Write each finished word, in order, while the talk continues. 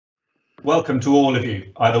Welcome to all of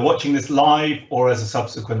you, either watching this live or as a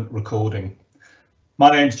subsequent recording.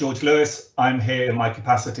 My name's George Lewis. I'm here in my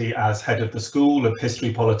capacity as head of the School of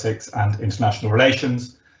History, Politics and International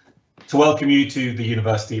Relations to welcome you to the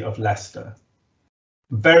University of Leicester.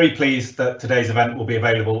 I'm very pleased that today's event will be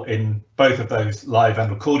available in both of those live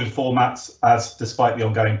and recorded formats, as despite the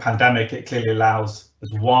ongoing pandemic, it clearly allows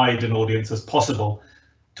as wide an audience as possible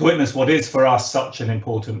to witness what is for us such an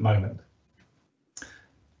important moment.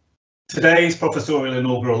 Today's professorial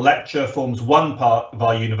inaugural lecture forms one part of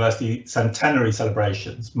our university centenary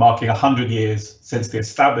celebrations, marking 100 years since the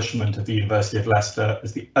establishment of the University of Leicester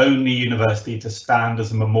as the only university to stand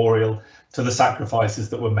as a memorial to the sacrifices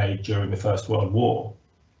that were made during the First World War.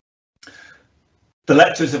 The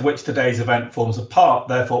lectures of which today's event forms a part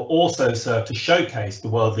therefore also serve to showcase the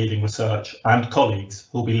world-leading research and colleagues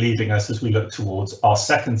who will be leading us as we look towards our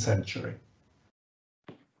second century.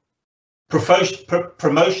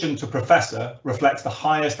 Promotion to professor reflects the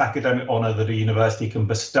highest academic honour that a university can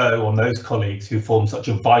bestow on those colleagues who form such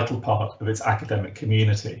a vital part of its academic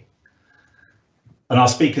community. And our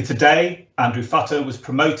speaker today, Andrew Futter, was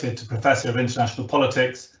promoted to Professor of International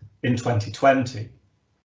Politics in 2020.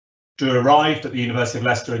 Drew arrived at the University of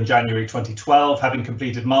Leicester in January 2012, having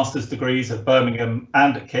completed master's degrees at Birmingham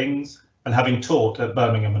and at King's, and having taught at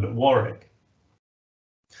Birmingham and at Warwick.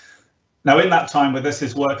 Now, in that time with us,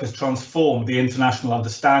 his work has transformed the international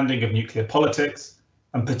understanding of nuclear politics,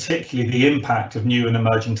 and particularly the impact of new and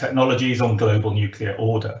emerging technologies on global nuclear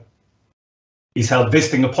order. He's held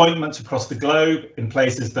visiting appointments across the globe in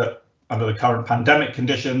places that, under the current pandemic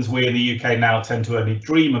conditions, we in the UK now tend to only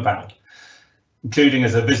dream about, including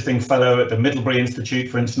as a visiting fellow at the Middlebury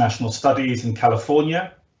Institute for International Studies in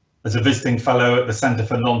California, as a visiting fellow at the Centre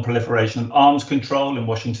for Non-Proliferation and Arms Control in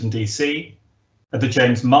Washington, DC, at the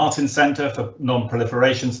James Martin Center for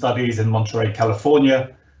Non-Proliferation Studies in Monterey,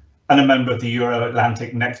 California, and a member of the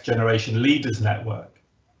Euro-Atlantic Next Generation Leaders Network.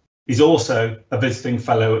 He's also a visiting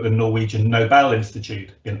fellow at the Norwegian Nobel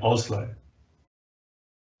Institute in Oslo.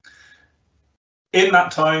 In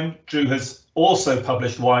that time, Drew has also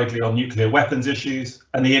published widely on nuclear weapons issues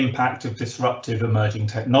and the impact of disruptive emerging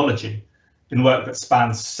technology in work that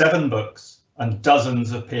spans 7 books and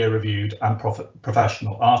dozens of peer-reviewed and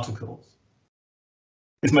professional articles.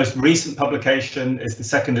 His most recent publication is the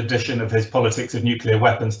 2nd edition of his Politics of Nuclear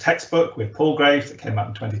Weapons textbook with Palgrave that came out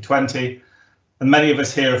in 2020. And many of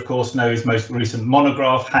us here, of course, know his most recent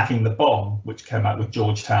monograph, Hacking the Bomb, which came out with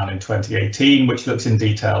Georgetown in 2018, which looks in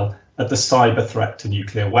detail at the cyber threat to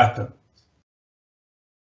nuclear weapons.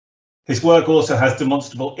 His work also has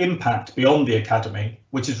demonstrable impact beyond the academy,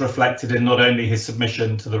 which is reflected in not only his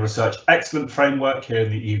submission to the Research Excellence Framework here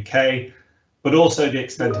in the UK, but also the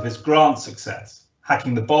extent of his grant success.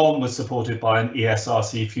 Hacking the Bomb was supported by an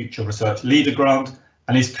ESRC Future Research Leader grant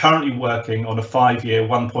and is currently working on a 5-year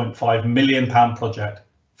 £1.5 million project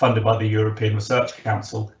funded by the European Research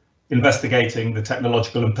Council, investigating the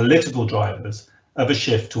technological and political drivers of a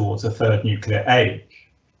shift towards a third nuclear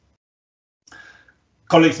age.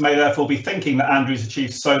 Colleagues may therefore be thinking that Andrew's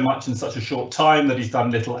achieved so much in such a short time that he's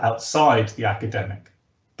done little outside the academic.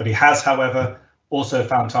 But he has, however, also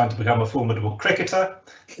found time to become a formidable cricketer.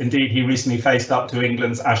 Indeed, he recently faced up to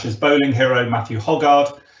England's Ashes bowling hero Matthew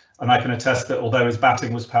Hoggard, and I can attest that although his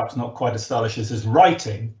batting was perhaps not quite as stylish as his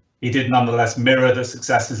writing, he did nonetheless mirror the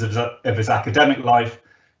successes of his academic life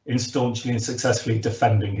in staunchly and successfully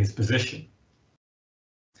defending his position.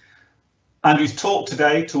 Andrew's talk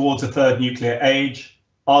today, Towards a Third Nuclear Age,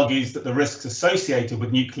 argues that the risks associated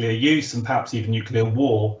with nuclear use and perhaps even nuclear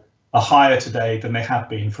war are higher today than they have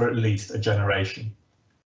been for at least a generation.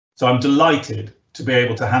 So I'm delighted to be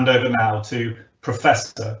able to hand over now to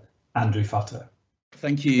Professor Andrew Futter.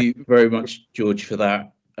 Thank you very much, George, for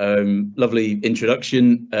that lovely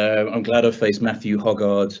introduction. I'm glad I've faced Matthew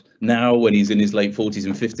Hoggard now when he's in his late 40s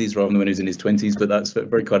and 50s rather than when he was in his 20s, but that's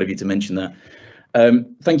very kind of you to mention that.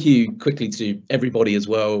 Thank you quickly to everybody as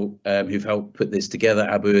well who've helped put this together,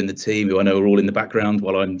 Abu and the team, who I know are all in the background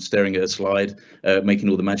while I'm staring at a slide, making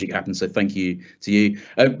all the magic happen. So thank you to you,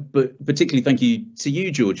 but particularly thank you to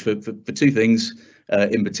you, George, for 2 things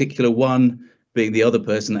in particular. One being the other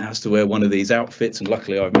person that has to wear one of these outfits, and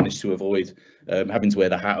luckily I've managed to avoid having to wear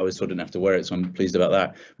the hat. I was told I didn't have to wear it, so I'm pleased about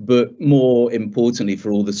that. But more importantly,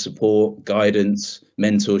 for all the support, guidance,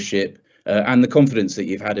 mentorship, and the confidence that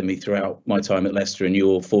you've had in me throughout my time at Leicester and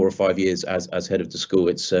your 4 or 5 years as head of the school.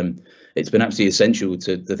 It's been absolutely essential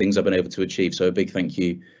to the things I've been able to achieve. So a big thank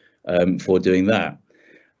you for doing that.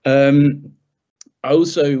 I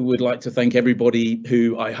also would like to thank everybody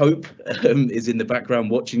who I hope is in the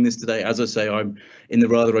background watching this today. As I say, I'm in the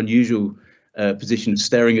rather unusual position of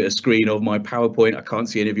staring at a screen of my PowerPoint. I can't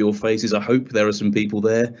see any of your faces. I hope there are some people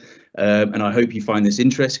there, and I hope you find this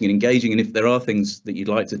interesting and engaging. And if there are things that you'd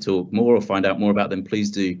like to talk more or find out more about, then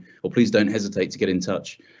please do, or please don't hesitate to get in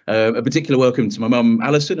touch. A particular welcome to my mum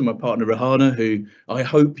Alison and my partner Rahana, who I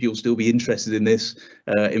hope you'll still be interested in this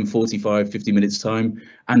in 45-50 minutes time.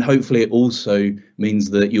 And hopefully it also means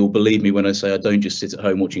that you'll believe me when I say I don't just sit at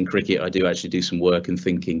home watching cricket. I do actually do some work and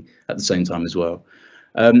thinking at the same time as well.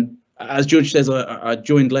 As George says, I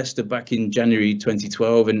joined Leicester back in January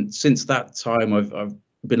 2012, and since that time I've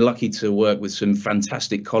been lucky to work with some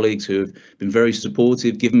fantastic colleagues who have been very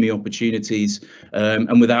supportive, given me opportunities,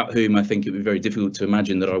 and without whom I think it would be very difficult to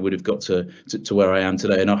imagine that I would have got to where I am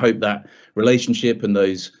today. And I hope that relationship and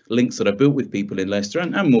those links that I built with people in Leicester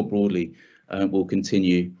and more broadly will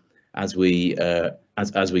continue as we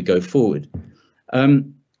go forward.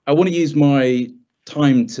 I want to use my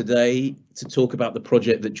time today to talk about the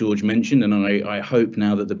project that George mentioned, and I hope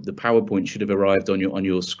now that the PowerPoint should have arrived on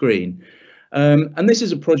your screen. And this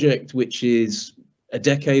is a project which is a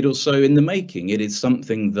decade or so in the making. It is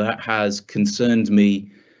something that has concerned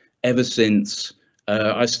me ever since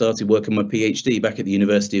I started working my PhD back at the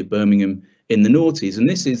University of Birmingham in the noughties. And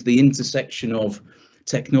this is the intersection of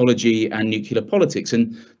technology and nuclear politics.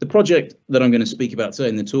 And the project that I'm going to speak about today,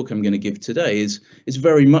 and the talk I'm going to give today, is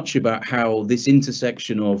very much about how this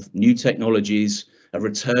intersection of new technologies, a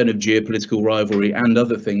return of geopolitical rivalry and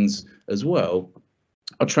other things as well,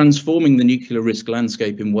 are transforming the nuclear risk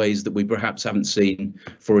landscape in ways that we perhaps haven't seen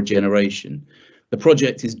for a generation. The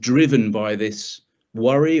project is driven by this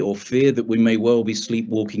worry or fear that we may well be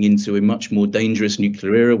sleepwalking into a much more dangerous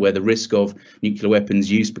nuclear era where the risk of nuclear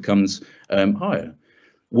weapons use becomes higher.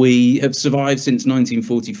 We have survived since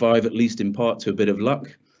 1945, at least in part to a bit of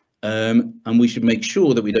luck, and we should make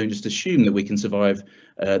sure that we don't just assume that we can survive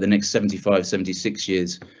the next 75, 76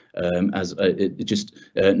 years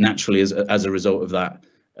naturally as a result of that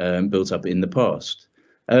built up in the past.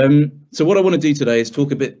 So what I want to do today is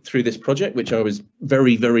talk a bit through this project, which I was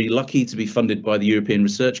very, very lucky to be funded by the European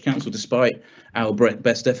Research Council. Despite our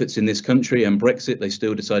best efforts in this country and Brexit, they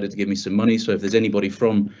still decided to give me some money. So if there's anybody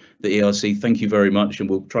from the ERC, thank you very much, and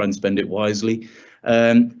we'll try and spend it wisely.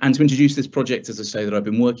 And to introduce this project, as I say, that I've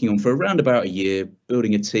been working on for around about a year,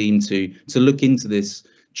 building a team to look into this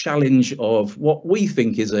challenge of what we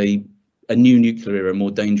think is a new nuclear era, a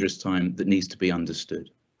more dangerous time that needs to be understood.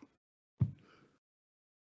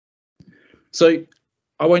 So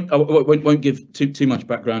I won't give too much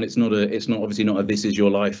background. It's obviously not a this is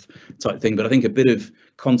your life type thing, but I think a bit of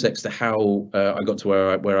context to how I got to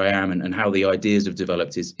where I am and how the ideas have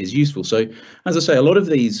developed is useful. So as I say, a lot of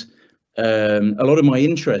my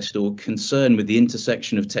interest or concern with the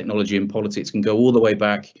intersection of technology and politics can go all the way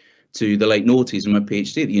back to the late noughties and my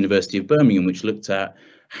PhD at the University of Birmingham, which looked at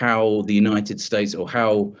how the United States, or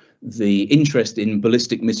how the interest in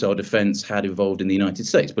ballistic missile defense had evolved in the United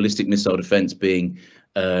States. Ballistic missile defense being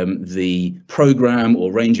the program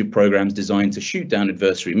or range of programs designed to shoot down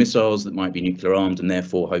adversary missiles that might be nuclear armed and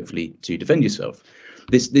therefore hopefully to defend yourself.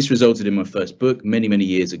 This resulted in my first book many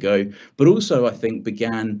years ago, but also I think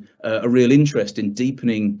began a real interest in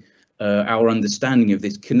deepening our understanding of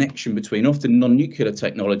this connection between often non-nuclear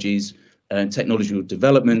technologies and technological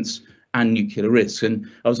developments and nuclear risks. And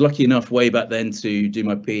I was lucky enough way back then to do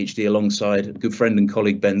my PhD alongside a good friend and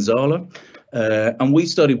colleague, Ben Zala. And we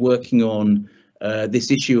started working on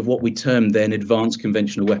this issue of what we termed then advanced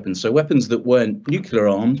conventional weapons. So weapons that weren't nuclear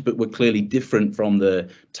armed, but were clearly different from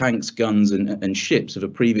the tanks, guns and ships of a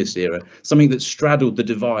previous era, something that straddled the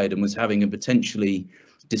divide and was having a potentially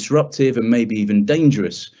disruptive and maybe even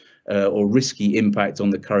dangerous or risky impact on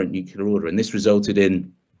the current nuclear order. And this resulted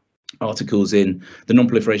in articles in the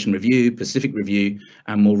Non-Proliferation Review, Pacific Review,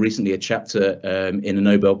 and more recently a chapter in a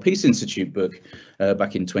Nobel Peace Institute book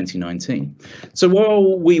back in 2019. So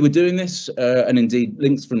while we were doing this, and indeed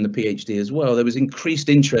links from the PhD as well, there was increased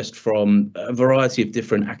interest from a variety of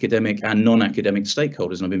different academic and non-academic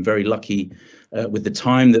stakeholders. And I've been very lucky with the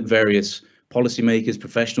time that various policymakers,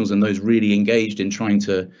 professionals, and those really engaged in trying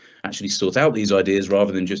to actually sort out these ideas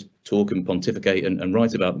rather than just talk and pontificate and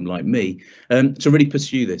write about them like me, to really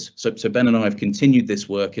pursue this. So Ben and I have continued this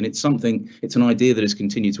work, and it's an idea that has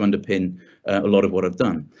continued to underpin a lot of what I've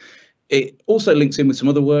done. It also links in with some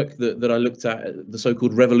other work that I looked at, the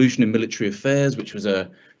so-called revolution in military affairs, which was to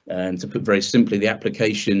put very simply, the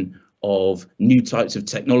application of new types of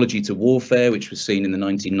technology to warfare, which was seen in the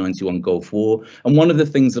 1991 Gulf War. And one of the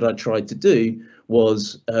things that I tried to do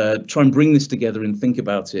was try and bring this together and think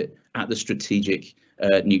about it at the strategic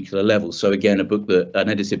nuclear level. So again, an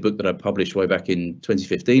edited book that I published way back in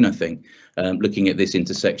 2015, I think, looking at this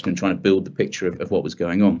intersection and trying to build the picture of what was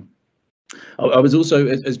going on. I was also,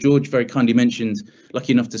 as George very kindly mentioned,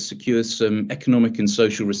 lucky enough to secure some Economic and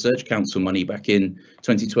Social Research Council money back in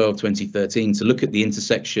 2012, 2013 to look at the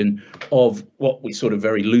intersection of what we sort of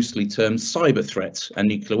very loosely termed cyber threats and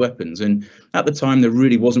nuclear weapons. And at the time, there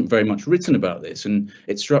really wasn't very much written about this. And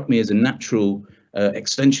it struck me as a natural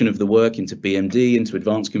extension of the work into BMD, into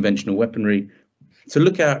advanced conventional weaponry, to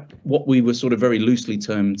look at what we were sort of very loosely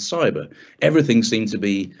termed cyber. Everything seemed to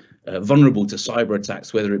be vulnerable to cyber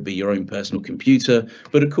attacks, whether it be your own personal computer.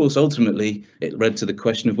 But of course, ultimately, it led to the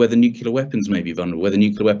question of whether nuclear weapons may be vulnerable, whether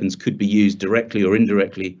nuclear weapons could be used directly or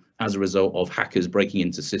indirectly as a result of hackers breaking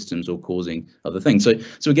into systems or causing other things.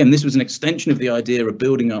 So again, this was an extension of the idea of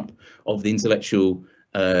building up of the intellectual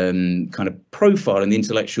kind of profile and the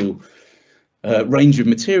intellectual range of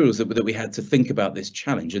materials that we had to think about this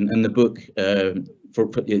challenge. And the book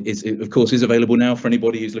of course is available now for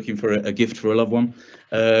anybody who's looking for a gift for a loved one.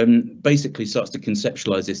 Basically starts to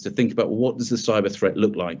conceptualize this, to think about what does the cyber threat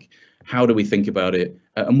look like, how do we think about it,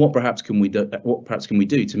 and what perhaps can we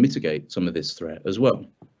do to mitigate some of this threat as well.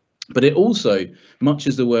 But it also, much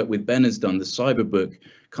as the work with Ben has done, the cyber book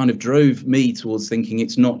kind of drove me towards thinking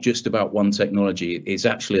it's not just about one technology. It's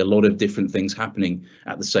actually a lot of different things happening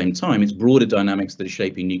at the same time. It's broader dynamics that are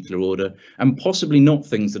shaping nuclear order, and possibly not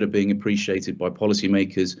things that are being appreciated by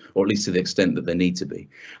policymakers, or at least to the extent that they need to be.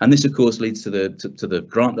 And this, of course, leads to the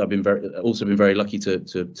grant that I've been very lucky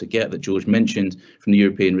to get, that George mentioned, from the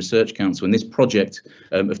European Research Council, and this project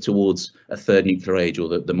of towards a third nuclear age, or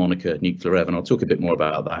the moniker Nuclear Rev, and I'll talk a bit more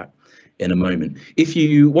about that in a moment. If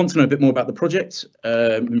you want to know a bit more about the project,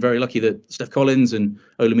 I'm very lucky that Steph Collins and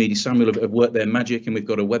Olamide Samuel have worked their magic, and we've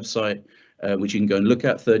got a website which you can go and look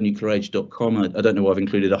at, thirdnuclearage.com. I don't know why I've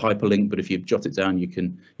included a hyperlink, but if you jot it down, you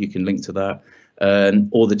can link to that,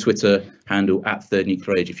 or the Twitter handle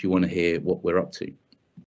 @thirdnuclearage if you want to hear what we're up to.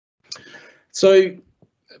 So,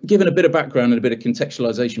 given a bit of background and a bit of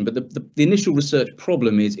contextualization, but the initial research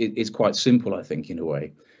problem is quite simple, I think, in a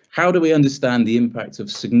way. How do we understand the impact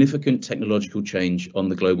of significant technological change on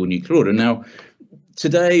the global nuclear order? Now,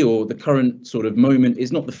 today, or the current sort of moment,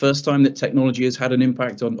 is not the first time that technology has had an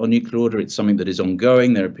impact on nuclear order. It's something that is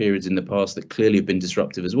ongoing. There are periods in the past that clearly have been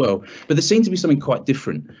disruptive as well. But there seems to be something quite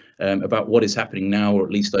different about what is happening now, or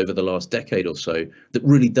at least over the last decade or so, that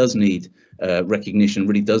really does need recognition,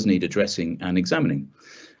 really does need addressing and examining.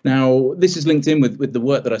 Now, this is linked in with the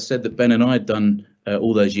work that I said that Ben and I had done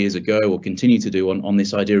all those years ago, or continue to do, on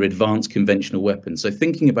this idea of advanced conventional weapons. So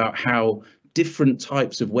thinking about how different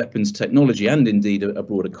types of weapons technology, and indeed a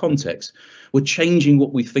broader context, were changing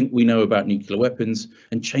what we think we know about nuclear weapons,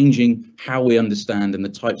 and changing how we understand and the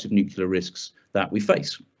types of nuclear risks that we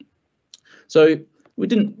face. So we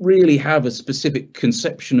didn't really have a specific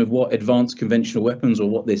conception of what advanced conventional weapons, or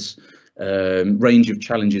what this range of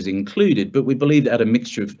challenges included, but we believed it had a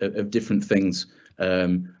mixture of different things,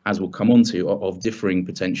 as we'll come on to, of differing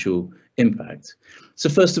potential impact. So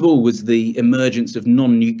first of all was the emergence of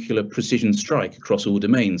non-nuclear precision strike across all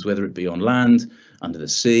domains, whether it be on land, under the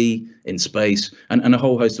sea, in space, and a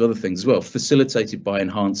whole host of other things as well, facilitated by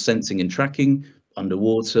enhanced sensing and tracking,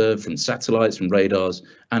 underwater, from satellites, from radars,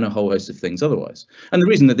 and a whole host of things otherwise. And the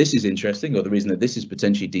reason that this is interesting, or the reason that this is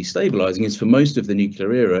potentially destabilizing, is for most of the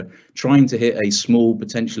nuclear era, trying to hit a small,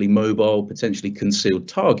 potentially mobile, potentially concealed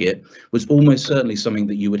target was almost certainly something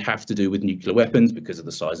that you would have to do with nuclear weapons, because of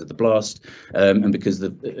the size of the blast, and because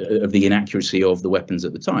of the inaccuracy of the weapons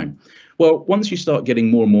at the time. Well, once you start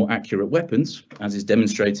getting more and more accurate weapons, as is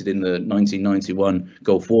demonstrated in the 1991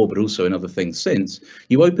 Gulf War, but also in other things since,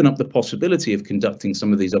 you open up the possibility of conducting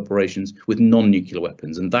some of these operations with non-nuclear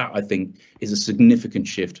weapons. And that, I think, is a significant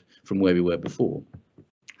shift from where we were before.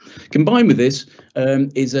 Combined with this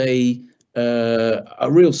is a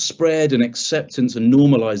real spread and acceptance and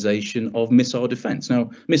normalization of missile defense.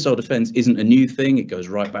 Now, missile defense isn't a new thing. It goes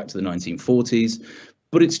right back to the 1940s.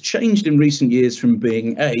 But it's changed in recent years from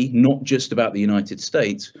being not just about the United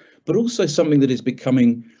States, but also something that is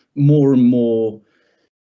becoming more and more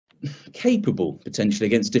capable, potentially,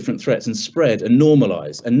 against different threats, and spread and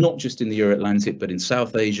normalized, and not just in the Euro-Atlantic, but in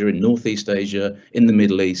South Asia, in Northeast Asia, in the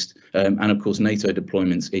Middle East, and of course NATO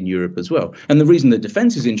deployments in Europe as well. And the reason that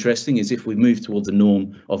defense is interesting is if we move towards a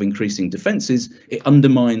norm of increasing defenses, it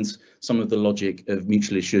undermines some of the logic of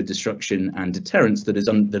mutually assured destruction and deterrence that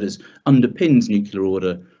has underpinned nuclear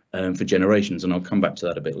order for generations, and I'll come back to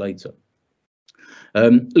that a bit later.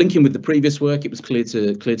 Linking with the previous work, it was clear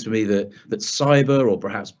to me that cyber, or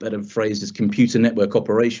perhaps better phrased as computer network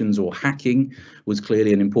operations or hacking, was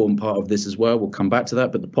clearly an important part of this as well. We'll come back to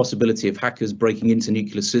that, but the possibility of hackers breaking into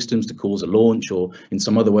nuclear systems to cause a launch or in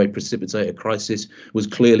some other way precipitate a crisis was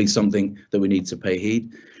clearly something that we need to pay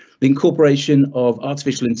heed. The incorporation of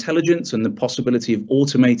artificial intelligence and the possibility of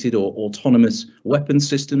automated or autonomous weapons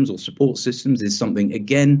systems or support systems is something,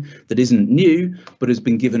 again, that isn't new, but has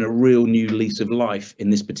been given a real new lease of life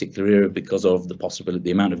in this particular era because of the possibility,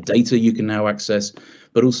 the amount of data you can now access,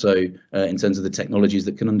 but also in terms of the technologies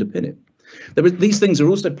that can underpin it. These things are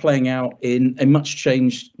also playing out in a much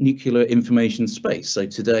changed nuclear information space. So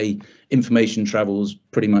today, information travels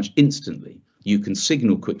pretty much instantly. You can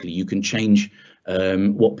signal quickly, you can change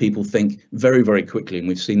what people think very, very quickly. And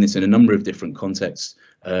we've seen this in a number of different contexts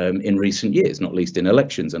in recent years, not least in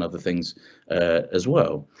elections and other things as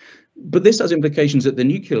well. But this has implications at the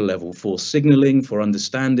nuclear level for signaling, for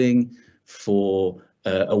understanding, for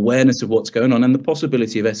awareness of what's going on and the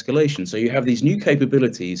possibility of escalation. So you have these new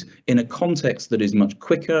capabilities in a context that is much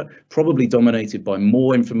quicker, probably dominated by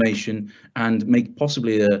more information, and make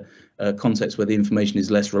possibly a context where the information is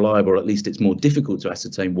less reliable, or at least it's more difficult to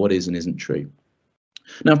ascertain what is and isn't true.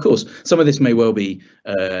 Now, of course, some of this may well be,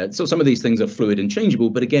 so some of these things are fluid and changeable,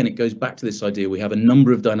 but again, it goes back to this idea we have a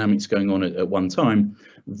number of dynamics going on at one time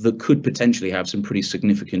that could potentially have some pretty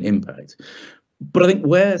significant impact. But I think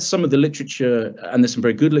where some of the literature, and there's some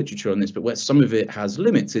very good literature on this, but where some of it has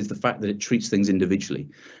limits is the fact that it treats things individually.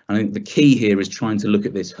 And I think the key here is trying to look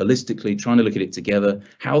at this holistically, trying to look at it together,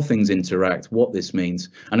 how things interact, what this means.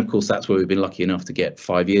 And of course, that's where we've been lucky enough to get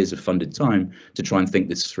 5 years of funded time to try and think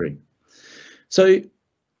this through. So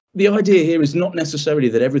the idea here is not necessarily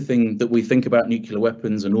that everything that we think about nuclear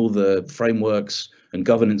weapons and all the frameworks and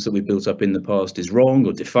governance that we've built up in the past is wrong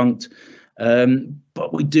or defunct.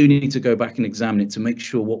 But we do need to go back and examine it to make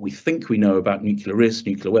sure what we think we know about nuclear risk,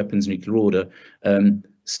 nuclear weapons, nuclear order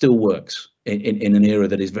still works in an era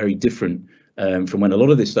that is very different from when a lot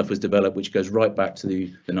of this stuff was developed, which goes right back to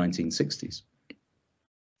the 1960s.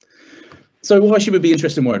 So why should we be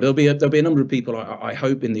interested in work? There'll be a number of people, I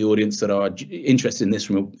hope, in the audience that are interested in this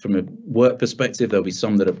from a work perspective. There'll be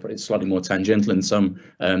some that are slightly more tangential and some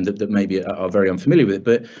that maybe are very unfamiliar with it.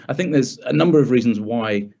 But I think there's a number of reasons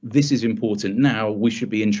why this is important now. We should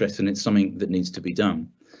be interested in it, something that needs to be done.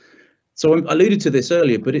 So I alluded to this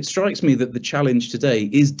earlier, but it strikes me that the challenge today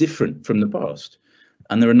is different from the past.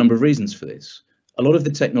 And there are a number of reasons for this. A lot of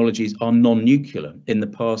the technologies are non-nuclear. In the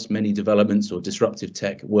past, many developments or disruptive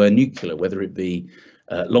tech were nuclear, whether it be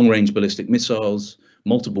long-range ballistic missiles,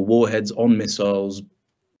 multiple warheads on missiles,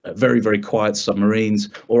 very, very quiet submarines,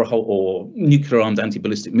 or nuclear-armed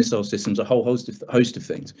anti-ballistic missile systems, a whole host of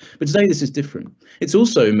things. But today, this is different. It's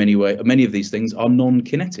also, in many ways, many of these things are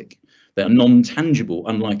non-kinetic. They are non-tangible,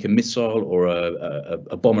 unlike a missile or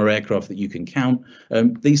a bomber aircraft that you can count.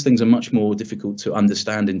 These things are much more difficult to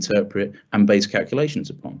understand, interpret, and base calculations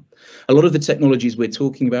upon. A lot of the technologies we're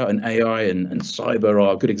talking about, and AI and cyber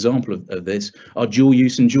are a good example of this, are dual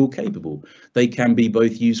use and dual capable. They can be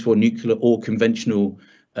both used for nuclear or conventional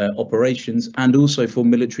operations, and also for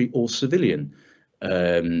military or civilian,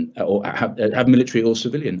 or have military or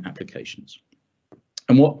civilian applications.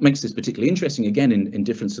 And what makes this particularly interesting, again, in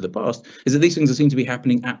difference to the past, is that these things seem to be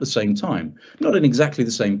happening at the same time, not in exactly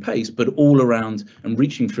the same pace, but all around and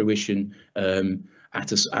reaching fruition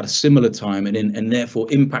at a similar time, and therefore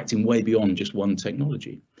impacting way beyond just one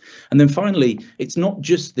technology. And then finally, it's not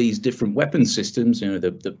just these different weapon systems, you know,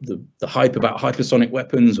 the hype about hypersonic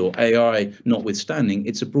weapons or AI notwithstanding,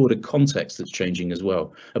 it's a broader context that's changing as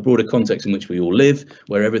well, a broader context in which we all live,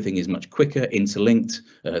 where everything is much quicker, interlinked,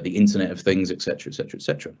 the Internet of Things, etc., etc.,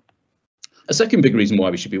 etc. A second big reason why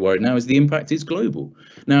we should be worried now is the impact is global.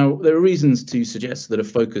 Now, there are reasons to suggest that a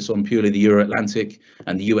focus on purely the Euro-Atlantic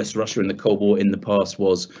and the US, Russia and the Cold War in the past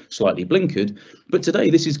was slightly blinkered, but today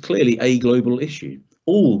this is clearly a global issue.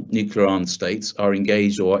 All nuclear armed states are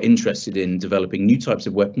engaged or are interested in developing new types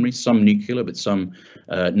of weaponry, some nuclear, but some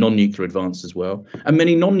non-nuclear advanced as well. And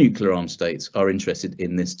many non-nuclear armed states are interested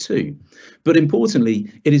in this too. But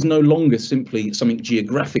importantly, it is no longer simply something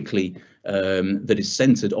geographically that is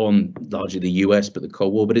centered on largely the US, but the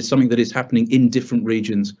Cold War, but it's something that is happening in different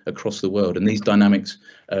regions across the world. And these dynamics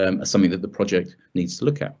are something that the project needs to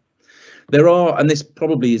look at. There are, and this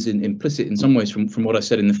probably is implicit in some ways from what I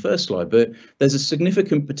said in the first slide, but there's a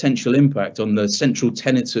significant potential impact on the central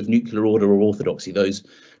tenets of nuclear order or orthodoxy, those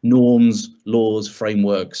norms, laws,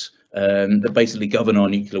 frameworks that basically govern our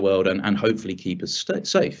nuclear world and hopefully keep us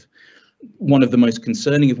safe. One of the most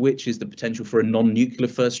concerning of which is the potential for a non-nuclear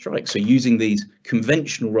first strike. So using these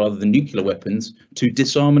conventional rather than nuclear weapons to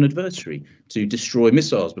disarm an adversary, to destroy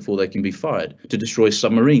missiles before they can be fired, to destroy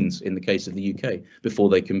submarines in the case of the UK before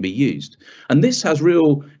they can be used. And this has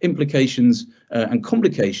real implications and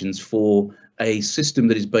complications for a system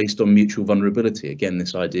that is based on mutual vulnerability. Again,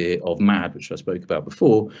 this idea of MAD, which I spoke about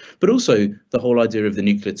before, but also the whole idea of the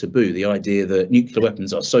nuclear taboo, the idea that nuclear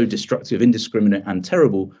weapons are so destructive, indiscriminate and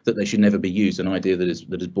terrible that they should never be used, an idea that is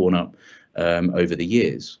borne up over the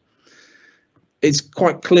years. It's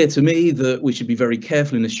quite clear to me that we should be very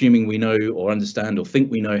careful in assuming we know or understand or think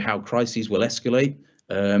we know how crises will escalate,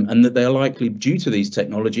 and that they are likely, due to these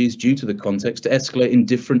technologies, due to the context, to escalate in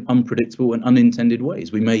different unpredictable and unintended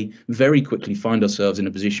ways. We may very quickly find ourselves in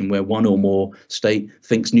a position where one or more state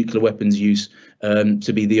thinks nuclear weapons use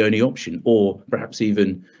to be the only option, or perhaps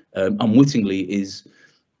even unwittingly is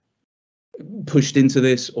pushed into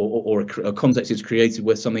this, or a context is created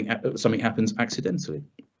where something happens accidentally.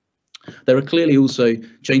 There are clearly also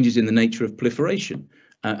changes in the nature of proliferation,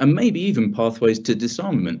 and maybe even pathways to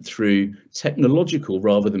disarmament through technological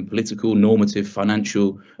rather than political, normative,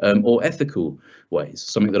 financial or ethical ways,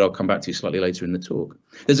 something that I'll come back to slightly later in the talk.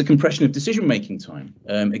 There's a compression of decision-making time.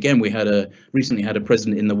 Again, we recently had a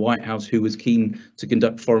president in the White House who was keen to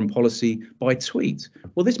conduct foreign policy by tweet.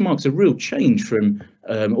 Well, this marks a real change from,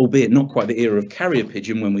 albeit not quite the era of carrier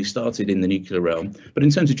pigeon when we started in the nuclear realm, but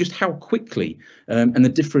in terms of just how quickly and the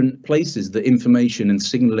different places that information and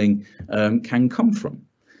signalling can come from.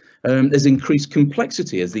 There's increased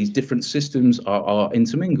complexity as these different systems are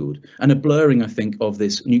intermingled, and a blurring, I think, of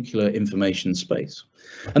this nuclear information space.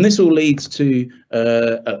 And this all leads to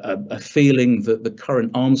a feeling that the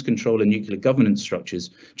current arms control and nuclear governance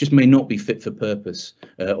structures just may not be fit for purpose,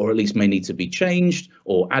 or at least may need to be changed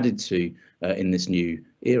or added to in this new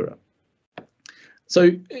era.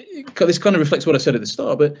 So this kind of reflects what I said at the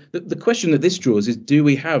start, but the question that this draws is, do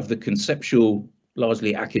we have the conceptual,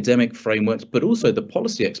 largely academic frameworks, but also the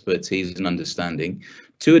policy expertise and understanding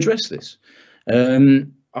to address this?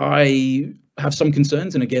 I have some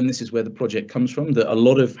concerns, and again, this is where the project comes from, that a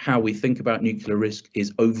lot of how we think about nuclear risk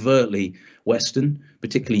is overtly Western,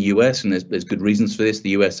 particularly US, and there's good reasons for this.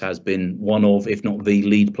 The US has been one of, if not the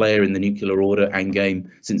lead player in the nuclear order and game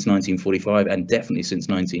since 1945, and definitely since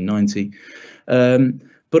 1990.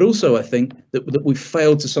 But also, I think that we've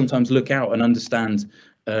failed to sometimes look out and understand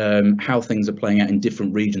how things are playing out in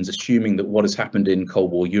different regions, assuming that what has happened in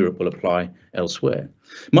Cold War Europe will apply elsewhere.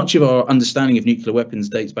 Much of our understanding of nuclear weapons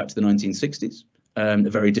dates back to the 1960s, a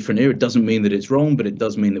very different era. It doesn't mean that it's wrong, but it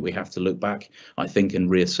does mean that we have to look back, I think, and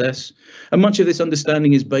reassess. And much of this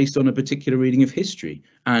understanding is based on a particular reading of history.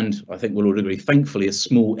 And I think we'll all agree, thankfully, a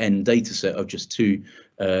small N data set of just 2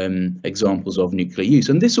 examples of nuclear use.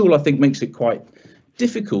 And this all, I think, makes it quite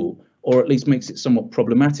difficult, or at least makes it somewhat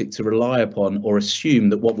problematic, to rely upon or assume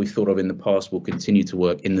that what we've thought of in the past will continue to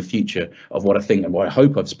work in the future of what I think and what I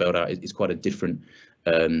hope I've spelled out is quite a different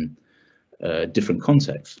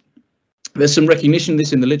context. There's some recognition of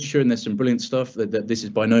this in the literature, and there's some brilliant stuff that this is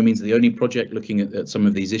by no means the only project looking at some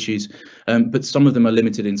of these issues, but some of them are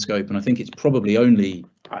limited in scope, and I think it's probably only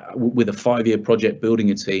with a 5-year project building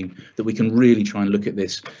a team that we can really try and look at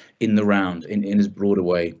this in the round in as broad a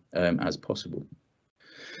way as possible.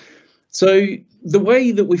 So the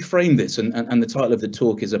way that we frame this, and the title of the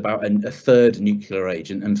talk is about a third nuclear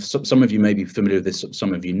age, and some of you may be familiar with this,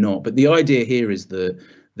 some of you not, but the idea here is that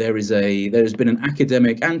there has been an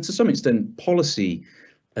academic and to some extent policy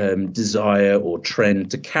desire or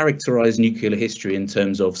trend to characterize nuclear history in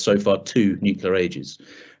terms of so far 2 nuclear ages.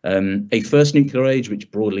 A first nuclear age, which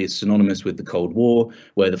broadly is synonymous with the Cold War,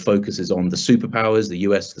 where the focus is on the superpowers, the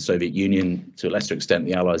US, the Soviet Union, to a lesser extent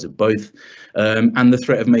the allies of both, and the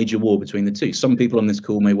threat of major war between the two. Some people on this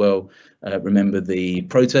call may well remember the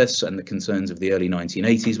protests and the concerns of the early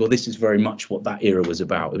 1980s. Well, this is very much what that era was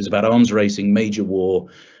about. It was about arms racing, major war,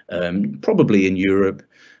 probably in Europe,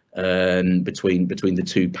 between the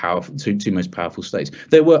two most powerful states.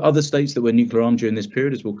 There were other states that were nuclear armed during this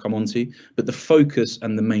period, as we'll come on to, but the focus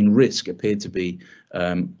and the main risk appeared to be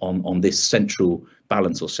on this central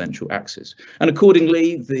balance or central axis. And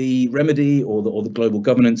accordingly, the remedy or the global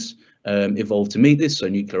governance evolved to meet this. So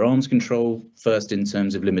nuclear arms control, first in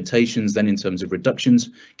terms of limitations, then in terms of reductions,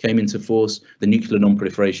 came into force. The Nuclear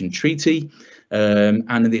Non-Proliferation Treaty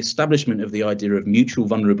and the establishment of the idea of mutual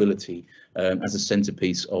vulnerability as a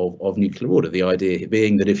centerpiece of nuclear order. The idea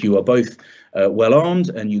being that if you are both well armed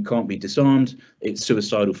and you can't be disarmed, it's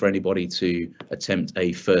suicidal for anybody to attempt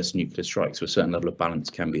a first nuclear strike. So a certain level of balance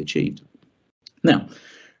can be achieved. Now,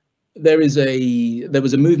 there was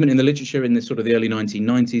a movement in the literature in this sort of the early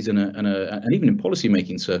 1990s and even in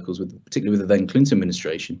policy-making circles, particularly with the then Clinton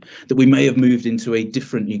administration, that we may have moved into a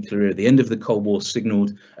different nuclear era. The end of the Cold War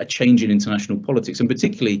signalled a change in international politics, and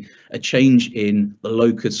particularly a change in the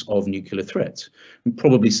locus of nuclear threat. We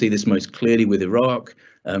probably see this most clearly with Iraq,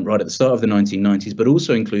 right at the start of the 1990s, but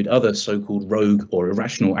also include other so-called rogue or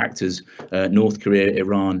irrational actors, North Korea,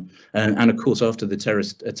 Iran, and of course, after the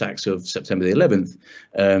terrorist attacks of September the 11th,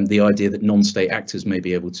 the idea that non-state actors may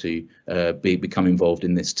be able to become involved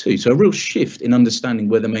in this too. So a real shift in understanding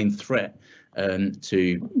where the main threat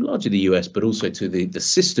to largely the US, but also to the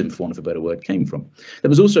system, for want of a better word, came from. There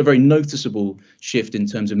was also a very noticeable shift in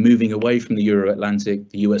terms of moving away from the Euro-Atlantic,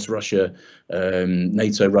 the US-Russia,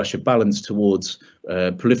 NATO-Russia balance towards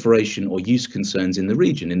proliferation or use concerns in the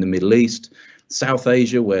region, in the Middle East, South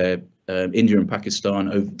Asia, where India and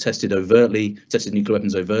Pakistan tested nuclear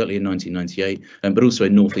weapons overtly in 1998, but also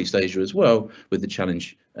in Northeast Asia as well, with the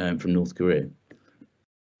challenge from North Korea.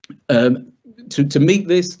 To meet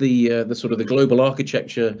this, the sort of the global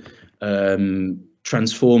architecture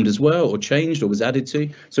transformed as well, or changed, or was added to.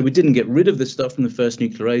 So we didn't get rid of the stuff from the first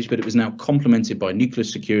nuclear age, but it was now complemented by nuclear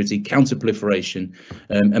security, counter-proliferation,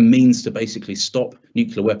 and means to basically stop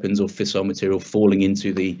nuclear weapons or fissile material falling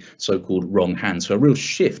into the so-called wrong hands. So a real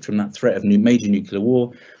shift from that threat of major nuclear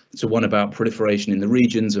war to one about proliferation in the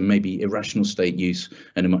regions and maybe irrational state use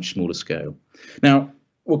at a much smaller scale. Now,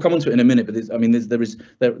 we'll come on to it in a minute, but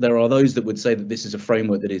there are those that would say that this is a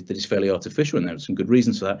framework that is fairly artificial, and there are some good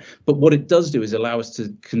reasons for that. But what it does do is allow us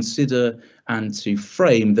to consider and to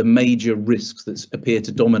frame the major risks that appear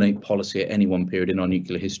to dominate policy at any one period in our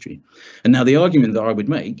nuclear history. And now the argument that I would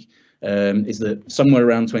make is that somewhere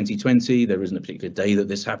around 2020, there isn't a particular day that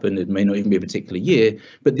this happened, it may not even be a particular year,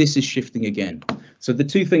 but this is shifting again. So the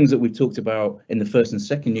two things that we've talked about in the first and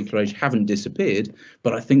second nuclear age haven't disappeared,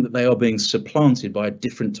 but I think that they are being supplanted by a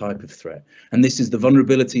different type of threat. And this is the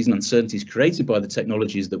vulnerabilities and uncertainties created by the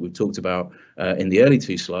technologies that we've talked about in the early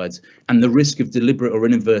two slides, and the risk of deliberate or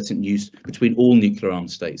inadvertent use between all nuclear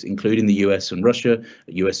armed states, including the US and Russia,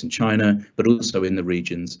 US and China, but also in the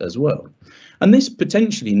regions as well. And this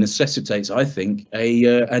potentially necessitates, I think,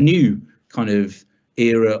 a new kind of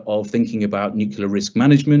era of thinking about nuclear risk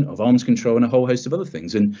management, of arms control, and a whole host of other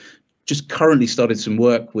things. And just currently started some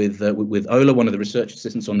work with Ola, one of the research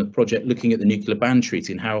assistants on the project, looking at the nuclear ban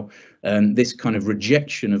treaty and how this kind of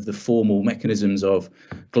rejection of the formal mechanisms of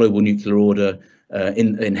global nuclear order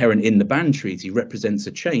inherent in the ban treaty represents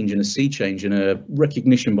a change and a sea change and a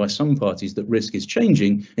recognition by some parties that risk is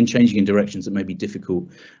changing and changing in directions that may be difficult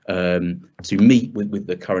to meet with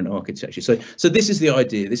the current architecture. So this is the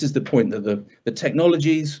idea. This is the point, that the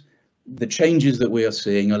technologies, the changes that we are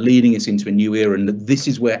seeing are leading us into a new era, and that this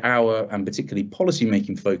is where our, and particularly policy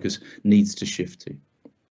making, focus needs to shift to.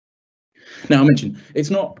 Now, I mentioned it's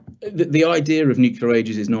not the idea of nuclear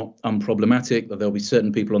ages is not unproblematic. There'll be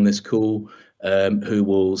certain people on this call who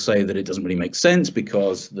will say that it doesn't really make sense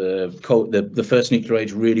because the first nuclear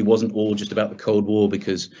age really wasn't all just about the Cold War,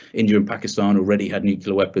 because India and Pakistan already had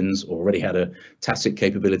nuclear weapons, or already had a tacit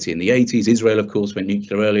capability in the 80s. Israel, of course, went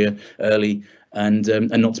nuclear early, and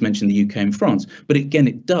not to mention the UK and France. But again,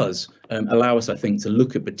 it does allow us, I think, to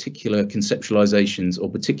look at particular conceptualizations or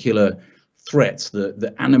particular threats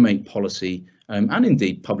that animate policy and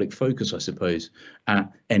indeed public focus, I suppose,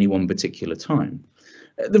 at any one particular time.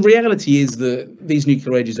 The reality is that these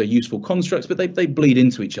nuclear ages are useful constructs, but they bleed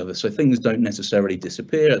into each other, so things don't necessarily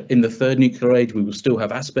disappear. In the third nuclear age, we will still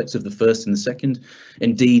have aspects of the first and the second.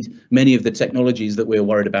 Indeed, many of the technologies that we're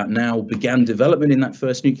worried about now began development in that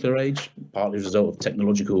first nuclear age, partly as a result of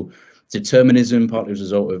technological determinism, partly as a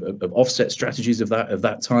result of offset strategies of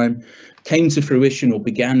that time, came to fruition or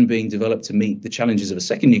began being developed to meet the challenges of a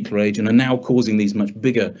second nuclear age, and are now causing these much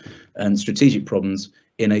bigger and strategic problems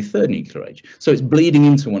in a third nuclear age. So it's bleeding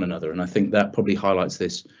into one another, and I think that probably highlights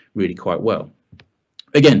this really quite well.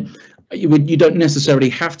 Again, you don't necessarily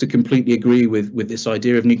have to completely agree with this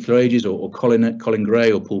idea of nuclear ages, or Colin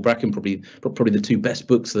Gray or Paul Bracken, probably the two best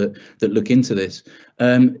books that look into this,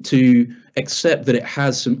 to accept that it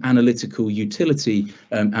has some analytical utility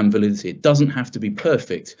and validity. It doesn't have to be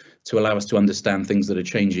perfect to allow us to understand things that are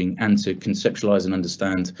changing and to conceptualize and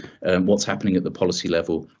understand what's happening at the policy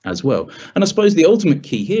level as well. And I suppose the ultimate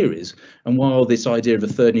key here is, and while this idea of a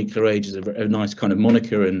third nuclear age is a nice kind of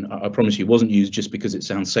moniker, and I promise you wasn't used just because it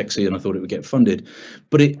sounds sexy and I thought it would get funded,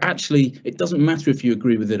 but it doesn't matter if you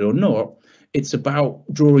agree with it or not. It's about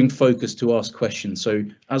drawing focus to ask questions. So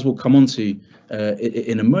as we'll come on to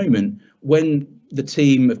in a moment, when the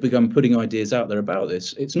team have begun putting ideas out there about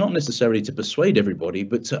this, it's not necessarily to persuade everybody,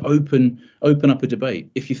 but to open up a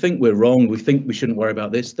debate. If you think we're wrong, we think we shouldn't worry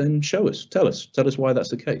about this, then show us, tell us why that's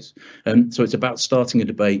the case. So it's about starting a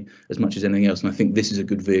debate as much as anything else, and I think this is a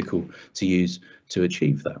good vehicle to use to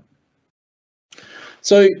achieve that.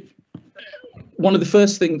 So one of the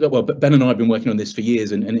first things that, well, Ben and I have been working on this for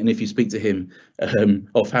years, and if you speak to him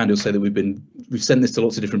offhand, he'll say that we've sent this to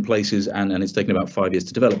lots of different places, and it's taken about 5 years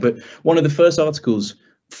to develop. But one of the first articles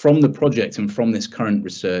from the project and from this current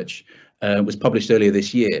research was published earlier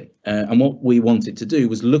this year, and what we wanted to do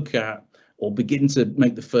was look at, or begin to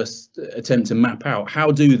make the first attempt to map out, how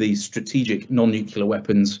do these strategic non-nuclear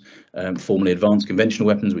weapons, formerly advanced conventional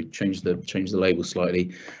weapons, we changed the label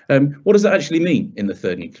slightly, what does that actually mean in the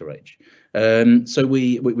third nuclear age? So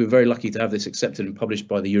we're very lucky to have this accepted and published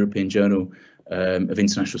by the European Journal of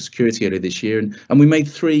International Security earlier this year, and we made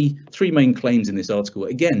three main claims in this article.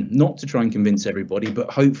 Again, not to try and convince everybody, but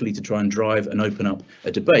hopefully to try and drive and open up a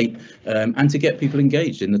debate and to get people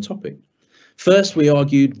engaged in the topic. First, we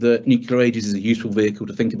argued that nuclear ages is a useful vehicle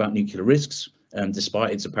to think about nuclear risks,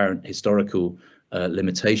 despite its apparent historical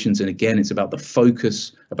limitations. And again, it's about the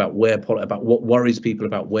focus, about what worries people,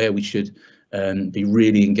 about where we should be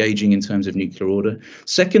really engaging in terms of nuclear order.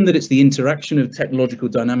 Second, that it's the interaction of technological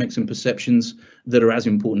dynamics and perceptions that are as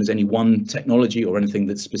important as any one technology or anything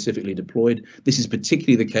that's specifically deployed. This is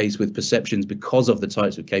particularly the case with perceptions because of the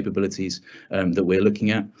types of capabilities that we're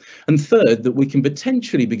looking at. And third, that we can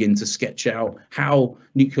potentially begin to sketch out how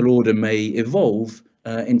nuclear order may evolve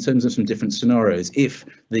in terms of some different scenarios if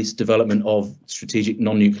this development of strategic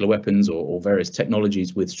non-nuclear weapons or various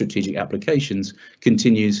technologies with strategic applications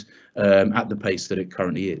continues at the pace that it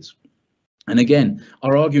currently is. And again,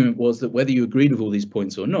 our argument was that whether you agreed with all these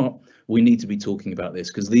points or not, we need to be talking about this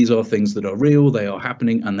because these are things that are real, they are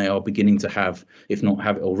happening, and they are beginning to have, if not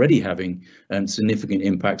already having, significant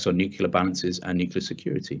impacts on nuclear balances and nuclear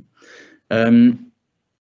security. So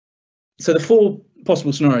the four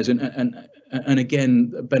possible scenarios, and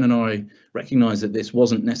again, Ben and I recognise that this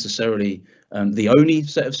wasn't necessarily the only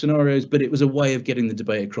set of scenarios, but it was a way of getting the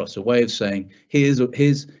debate across, a way of saying, here's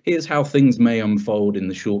how things may unfold in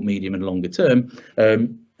the short, medium and longer term,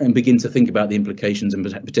 and begin to think about the implications and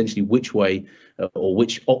potentially which way or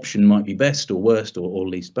which option might be best or worst or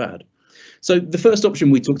least bad. So the first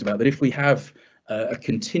option we talked about, that if we have a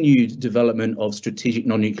continued development of strategic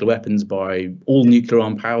non-nuclear weapons by all nuclear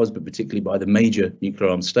armed powers, but particularly by the major nuclear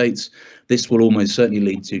armed states, this will almost certainly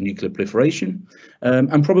lead to nuclear proliferation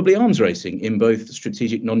and probably arms racing in both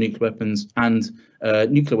strategic non-nuclear weapons and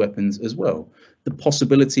nuclear weapons as well. The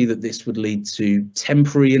possibility that this would lead to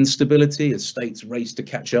temporary instability as states race to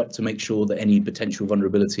catch up to make sure that any potential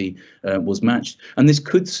vulnerability was matched. And this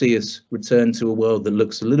could see us return to a world that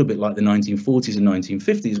looks a little bit like the 1940s and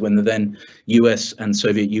 1950s, when the then US and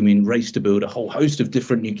Soviet Union raced to build a whole host of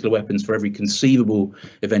different nuclear weapons for every conceivable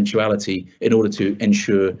eventuality in order to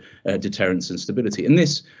ensure deterrence and stability. And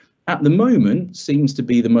this, at the moment, seems to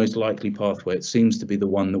be the most likely pathway. It seems to be the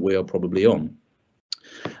one that we are probably on.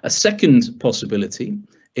 A second possibility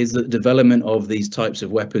is that development of these types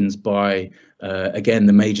of weapons by, again,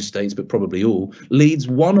 the major states, but probably all, leads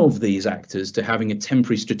one of these actors to having a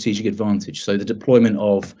temporary strategic advantage. So the deployment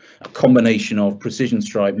of a combination of precision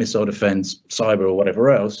strike, missile defense, cyber or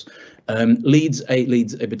whatever else, leads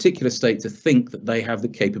a particular state to think that they have the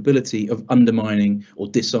capability of undermining or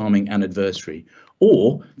disarming an adversary,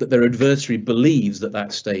 or that their adversary believes that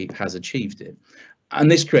that state has achieved it. And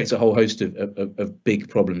this creates a whole host of big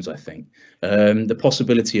problems, I think. The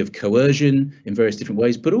possibility of coercion in various different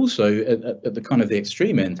ways, but also at the kind of the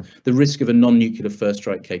extreme end, the risk of a non-nuclear first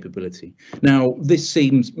strike capability. Now, this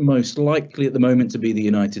seems most likely at the moment to be the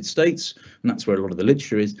United States, and that's where a lot of the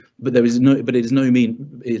literature is. But it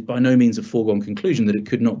is by no means a foregone conclusion that it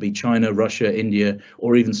could not be China, Russia, India,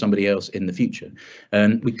 or even somebody else in the future.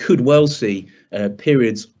 We could well see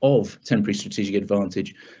periods of temporary strategic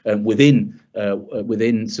advantage within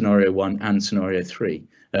scenario 1 and scenario 3.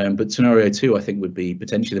 But scenario 2, I think, would be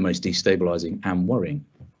potentially the most destabilizing and worrying.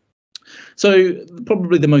 So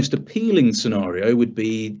probably the most appealing scenario would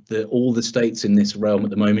be that all the states in this realm at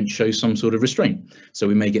the moment show some sort of restraint. So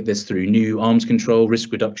we may get this through new arms control,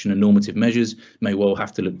 risk reduction and normative measures, may well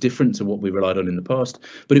have to look different to what we relied on in the past.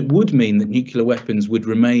 But it would mean that nuclear weapons would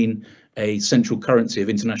remain a central currency of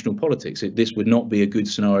international politics. This would not be a good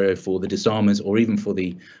scenario for the disarmers or even for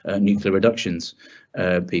the nuclear reductions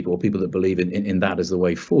people that believe in that as the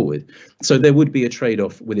way forward. So there would be a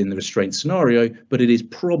trade-off within the restraint scenario, but it is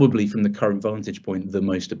probably from the current vantage point the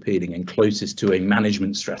most appealing and closest to a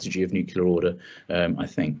management strategy of nuclear order, I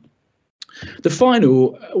think. The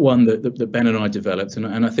final one that Ben and I developed,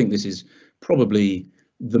 and I think this is probably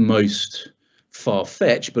the most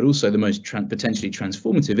far-fetched, but also the most potentially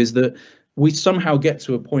transformative, is that we somehow get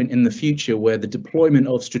to a point in the future where the deployment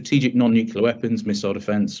of strategic non-nuclear weapons, missile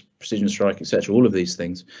defense, precision strike, etc., all of these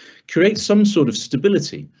things, creates some sort of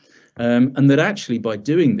stability. and that actually by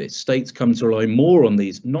doing this, states come to rely more on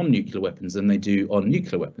these non-nuclear weapons than they do on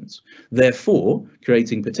nuclear weapons, therefore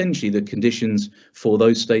creating potentially the conditions for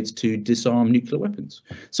those states to disarm nuclear weapons.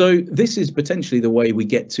 So this is potentially the way we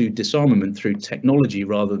get to disarmament, through technology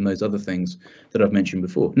rather than those other things that I've mentioned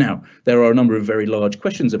before. Now, there are a number of very large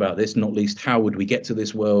questions about this, not least how would we get to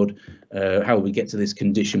this world, how would we get to this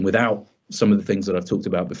condition without some of the things that I've talked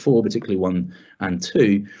about before, particularly 1 and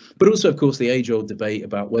 2, but also, of course, the age-old debate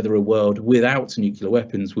about whether a world without nuclear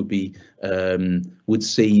weapons would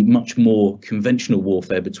see much more conventional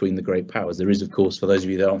warfare between the great powers. There is, of course, for those of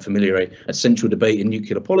you that aren't familiar, a central debate in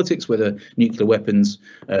nuclear politics whether nuclear weapons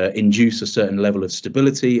induce a certain level of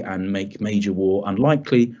stability and make major war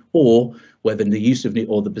unlikely, or whether the use of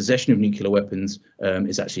or the possession of nuclear weapons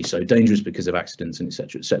is actually so dangerous because of accidents and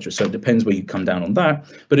etc., etc. So it depends where you come down on that,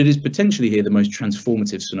 but it is potentially here the most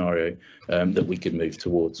transformative scenario that we could move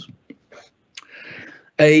towards.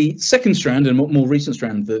 A second strand, and more recent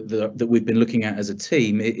strand that we've been looking at as a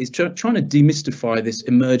team, is trying to demystify this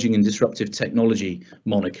emerging and disruptive technology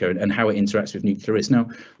moniker and how it interacts with nuclear risk. Now,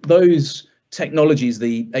 those technologies,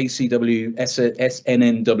 the ACW,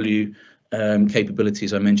 SNNW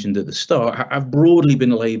capabilities I mentioned at the start, have broadly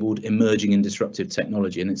been labelled emerging and disruptive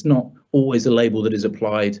technology, and it's not always a label that is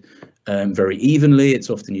applied very evenly. It's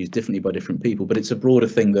often used differently by different people, but it's a broader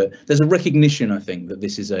thing that there's a recognition, I think, that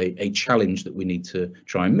this is a challenge that we need to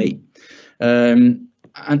try and meet. And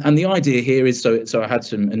the idea here is, so I had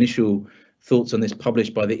some initial thoughts on this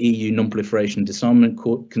published by the EU Non-Proliferation and Disarmament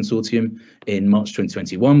Consortium in March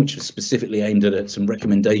 2021, which was specifically aimed at some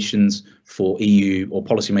recommendations for EU or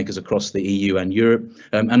policymakers across the EU and Europe,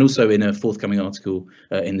 and also in a forthcoming article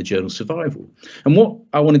in the journal Survival. And what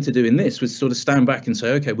I wanted to do in this was sort of stand back and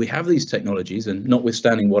say, okay, we have these technologies, and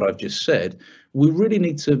notwithstanding what I've just said, we really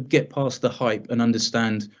need to get past the hype and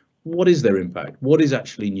understand what is their impact, what is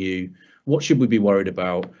actually new, what should we be worried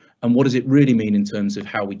about, and what does it really mean in terms of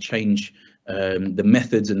how we change the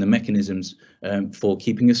methods and the mechanisms for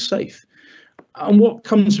keeping us safe. And what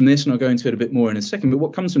comes from this, and I'll go into it a bit more in a second, but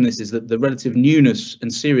what comes from this is that the relative newness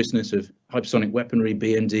and seriousness of hypersonic weaponry,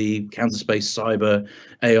 BND, counterspace, cyber,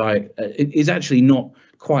 AI is actually not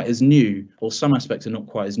quite as new, or some aspects are not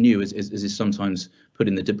quite as new as is sometimes put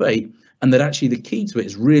in the debate, and that actually the key to it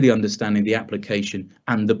is really understanding the application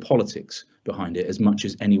and the politics behind it as much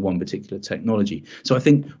as any one particular technology. So I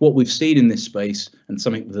think what we've seen in this space, and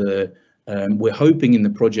something that we're hoping in the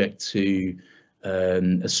project to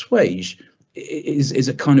assuage, is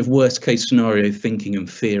a kind of worst case scenario thinking and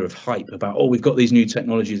fear of hype about, oh, we've got these new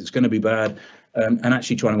technologies, it's going to be bad, and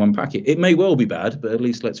actually trying to unpack it. It may well be bad, but at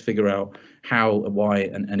least let's figure out how, why,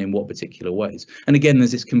 and in what particular ways. And again,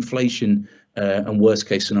 there's this conflation and worst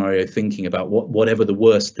case scenario thinking about whatever the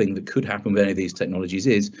worst thing that could happen with any of these technologies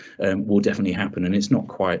is, will definitely happen, and it's not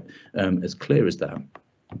quite as clear as that.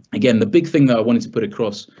 Again, the big thing that I wanted to put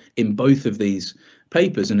across in both of these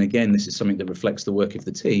papers, and again, this is something that reflects the work of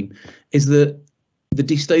the team, is that the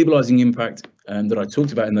destabilizing impact that I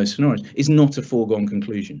talked about in those scenarios is not a foregone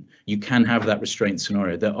conclusion. You can have that restraint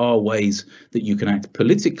scenario. There are ways that you can act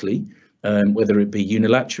politically, whether it be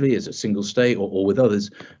unilaterally as a single state or with others,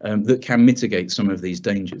 that can mitigate some of these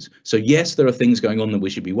dangers. So yes, there are things going on that we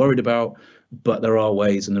should be worried about, but there are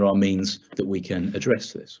ways and there are means that we can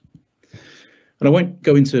address this. And I won't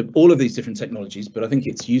go into all of these different technologies, but I think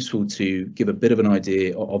it's useful to give a bit of an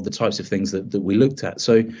idea of the types of things that we looked at.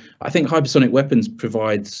 So I think hypersonic weapons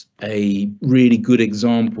provides a really good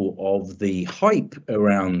example of the hype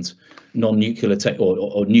around non-nuclear tech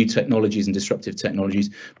or new technologies and disruptive technologies,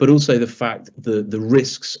 but also the fact that the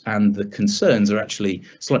risks and the concerns are actually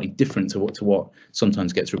slightly different to what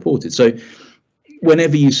sometimes gets reported. So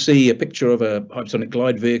whenever you see a picture of a hypersonic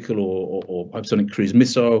glide vehicle or hypersonic cruise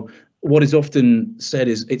missile, what is often said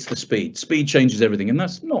is it's the speed. Speed changes everything, and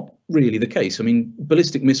that's not really the case. I mean,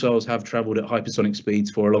 ballistic missiles have traveled at hypersonic speeds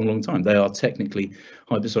for a long, long time. They are technically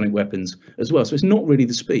hypersonic weapons as well. So it's not really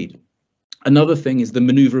the speed. Another thing is the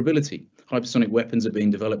maneuverability. Hypersonic weapons are being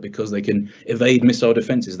developed because they can evade missile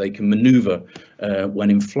defenses. They can maneuver when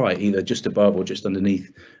in flight, either just above or just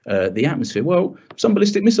underneath the atmosphere. Well, some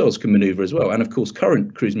ballistic missiles can maneuver as well. And of course,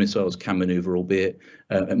 current cruise missiles can maneuver, albeit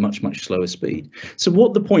at much, much slower speed. So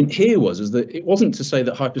what the point here was that it wasn't to say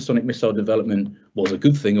that hypersonic missile development was a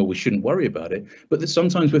good thing or we shouldn't worry about it, but that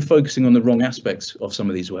sometimes we're focusing on the wrong aspects of some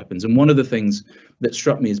of these weapons. And one of the things that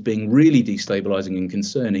struck me as being really destabilizing and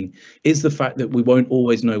concerning is the fact that we won't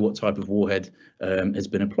always know what type of warhead has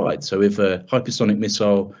been applied. So if a hypersonic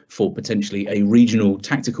missile for potentially a regional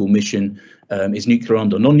tactical mission is nuclear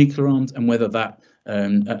armed or non-nuclear armed, and whether that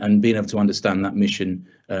and being able to understand that mission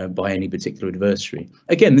by any particular adversary.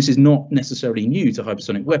 Again, this is not necessarily new to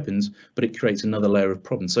hypersonic weapons, but it creates another layer of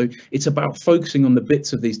problems. So it's about focusing on the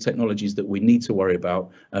bits of these technologies that we need to worry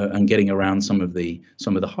about and getting around some of the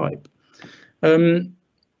hype.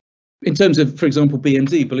 In terms of, for example,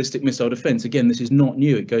 BMD, ballistic missile defense, again, this is not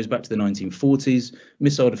new. It goes back to the 1940s.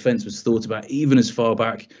 Missile defense was thought about even as far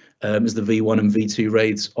back as the V1 and V2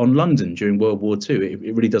 raids on London during World War II.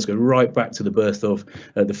 It really does go right back to the birth of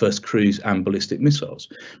the first cruise and ballistic missiles.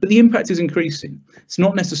 But the impact is increasing. It's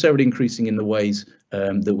not necessarily increasing in the ways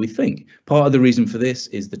that we think. Part of the reason for this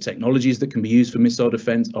is the technologies that can be used for missile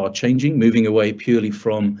defense are changing, moving away purely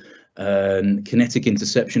from kinetic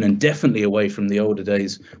interception and definitely away from the older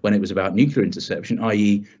days when it was about nuclear interception,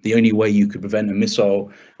 i.e. the only way you could prevent a missile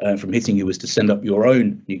from hitting you was to send up your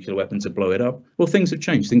own nuclear weapon to blow it up. Well, things have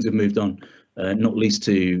changed, things have moved on, not least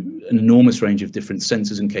to an enormous range of different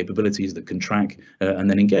sensors and capabilities that can track and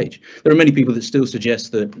then engage. There are many people that still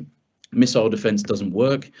suggest that missile defense doesn't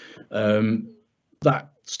work. That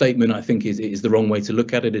statement, I think, is the wrong way to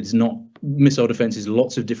look at it. It's not. Missile defense is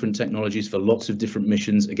lots of different technologies for lots of different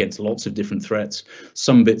missions against lots of different threats.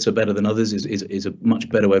 Some bits are better than others is a much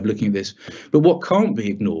better way of looking at this. But what can't be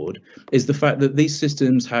ignored is the fact that these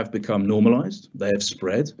systems have become normalized, they have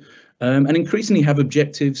spread, and increasingly have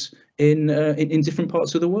objectives in different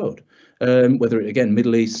parts of the world. Whether again,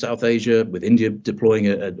 Middle East, South Asia, with India deploying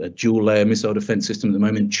a dual layer missile defense system at the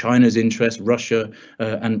moment, China's interest, Russia,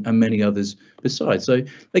 and many others besides. So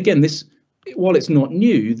again, this, while it's not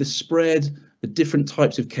new, the spread, the different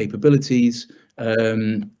types of capabilities,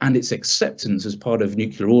 and its acceptance as part of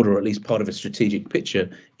nuclear order, or at least part of a strategic picture,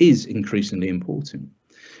 is increasingly important.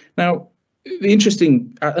 Now,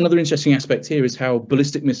 another interesting aspect here is how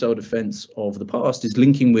ballistic missile defense of the past is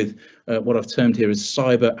linking with what I've termed here as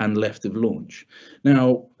cyber and left of launch.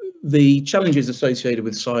 Now, the challenges associated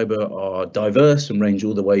with cyber are diverse and range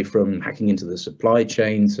all the way from hacking into the supply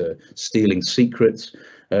chain to stealing secrets,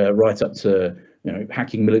 right up to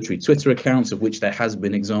hacking military Twitter accounts, of which there has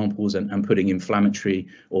been examples, and putting inflammatory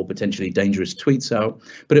or potentially dangerous tweets out.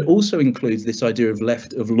 But it also includes this idea of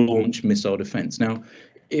left of launch missile defense. Now,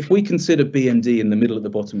 if we consider BMD in the middle at the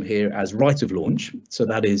bottom here as right of launch, so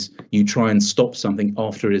that is you try and stop something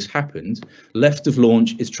after it has happened, left of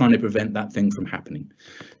launch is trying to prevent that thing from happening.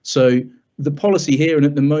 So the policy here, and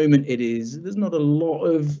at the moment there's not a lot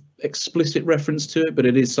of explicit reference to it, but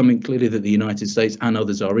it is something clearly that the United States and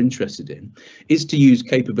others are interested in, is to use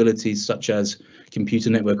capabilities such as computer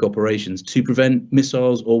network operations to prevent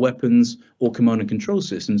missiles or weapons or command and control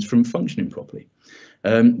systems from functioning properly.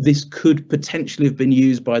 This could potentially have been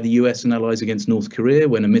used by the US and allies against North Korea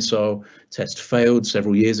when a missile test failed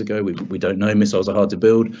several years ago. We don't know, missiles are hard to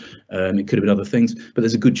build. It could have been other things, but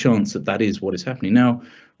there's a good chance that that is what is happening. Now,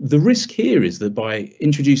 the risk here is that by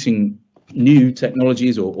introducing new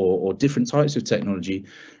technologies or different types of technology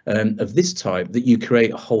of this type, that you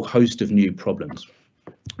create a whole host of new problems.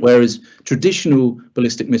 Whereas traditional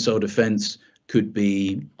ballistic missile defense could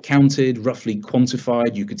be counted, roughly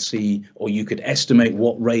quantified. You could see, or you could estimate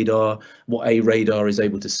what a radar is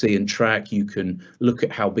able to see and track. You can look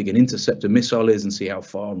at how big an interceptor missile is and see how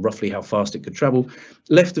far, roughly how fast it could travel.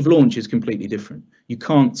 Left of launch is completely different. You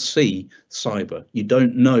can't see cyber. You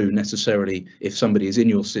don't know necessarily if somebody is in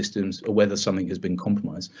your systems or whether something has been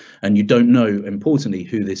compromised. And you don't know, importantly,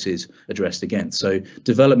 who this is addressed against. So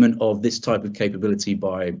development of this type of capability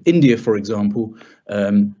by India, for example,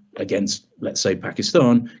 against, let's say,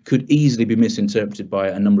 Pakistan, could easily be misinterpreted by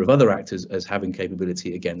a number of other actors as having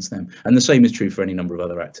capability against them. And the same is true for any number of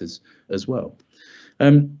other actors as well.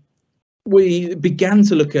 We began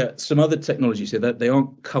to look at some other technologies here that they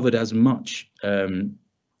aren't covered as much in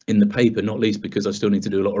the paper, not least because I still need to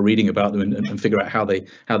do a lot of reading about them and figure out how they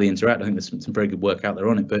interact. I think there's some very good work out there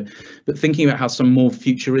on it, but thinking about how some more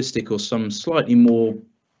futuristic or some slightly more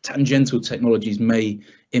tangential technologies may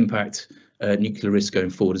impact nuclear risk going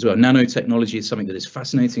forward as well. Nanotechnology is something that is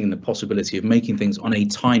fascinating, and the possibility of making things on a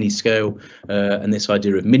tiny scale, and this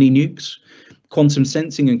idea of mini nukes. Quantum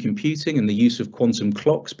sensing and computing and the use of quantum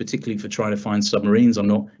clocks, particularly for trying to find submarines. I'm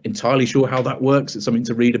not entirely sure how that works. It's something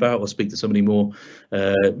to read about or speak to somebody more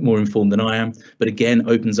informed than I am. But again,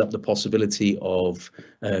 opens up the possibility of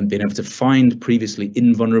being able to find previously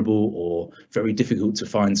invulnerable or very difficult to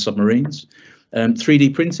find submarines.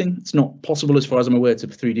 3D printing, it's not possible as far as I'm aware to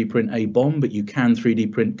 3D print a bomb, but you can 3D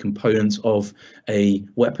print components of a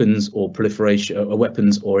weapons or proliferation, a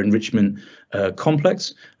weapons or enrichment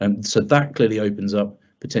complex. So that clearly opens up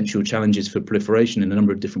potential challenges for proliferation in a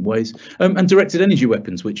number of different ways, and directed energy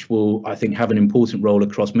weapons, which will, I think, have an important role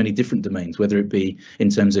across many different domains, whether it be in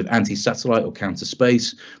terms of anti-satellite or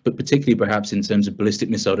counter-space, but particularly perhaps in terms of ballistic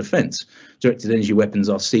missile defence. Directed energy weapons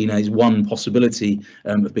are seen as one possibility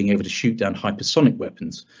of being able to shoot down hypersonic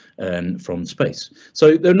weapons from space.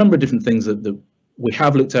 So there are a number of different things that we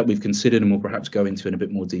have looked at, we've considered, and we'll perhaps go into in a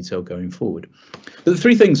bit more detail going forward. But the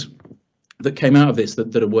three things that came out of this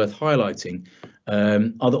that are worth highlighting are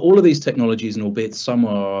that all of these technologies, and albeit some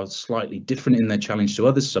are slightly different in their challenge to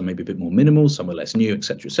others, some may be a bit more minimal, some are less new,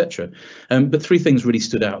 etc., etc. But three things really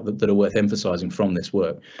stood out that are worth emphasising from this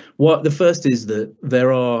work. The first is that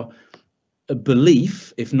there are a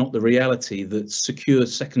belief, if not the reality, that secure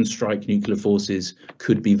second strike nuclear forces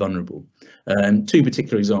could be vulnerable. Two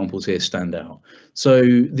particular examples here stand out. So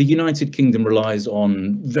the United Kingdom relies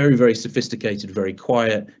on very, very sophisticated, very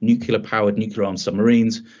quiet nuclear-powered, nuclear-armed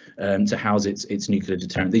submarines to house its nuclear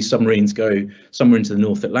deterrent. These submarines go somewhere into the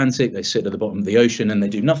North Atlantic, they sit at the bottom of the ocean and they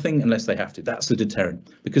do nothing unless they have to. That's the deterrent.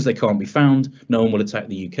 Because they can't be found, no one will attack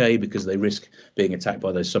the UK because they risk being attacked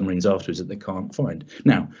by those submarines afterwards that they can't find.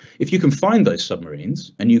 Now, if you can find those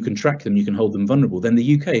submarines and you can track them, you can hold them vulnerable, then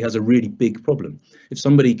the UK has a really big problem. If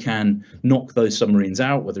somebody can knock those submarines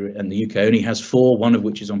out, and the UK only has 4, one of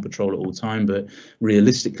which is on patrol at all time, but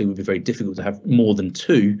realistically it would be very difficult to have more than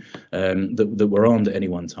 2 that were armed at any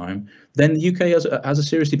one time, then the UK has a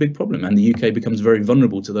seriously big problem, and the UK becomes very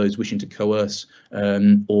vulnerable to those wishing to coerce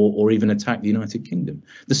or even attack the United Kingdom.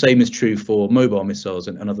 The same is true for mobile missiles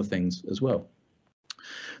and other things as well.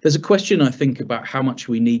 There's a question, I think, about how much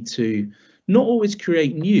we need to not always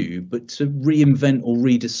create new, but to reinvent or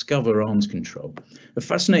rediscover arms control. The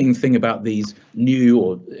fascinating thing about these new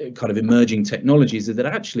or kind of emerging technologies is that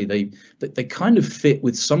actually they kind of fit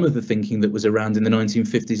with some of the thinking that was around in the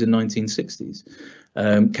 1950s and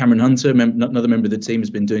 1960s. Cameron Hunter, another member of the team, has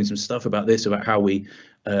been doing some stuff about this, about how we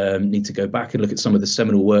need to go back and look at some of the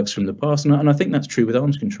seminal works from the past, and I think that's true with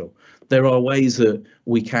arms control. There are ways that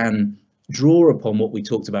we can draw upon what we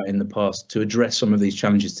talked about in the past to address some of these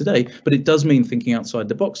challenges today, but it does mean thinking outside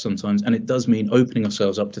the box sometimes, and it does mean opening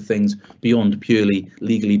ourselves up to things beyond purely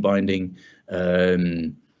legally binding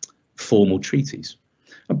formal treaties.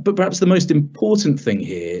 But perhaps the most important thing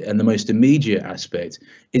here, and the most immediate aspect,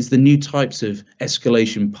 is the new types of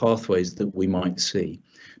escalation pathways that we might see.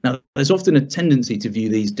 Now, there's often a tendency to view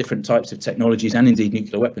these different types of technologies, and indeed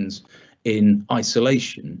nuclear weapons, in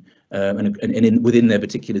isolation and within their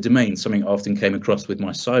particular domain. Something I often came across with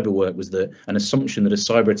my cyber work was that an assumption that a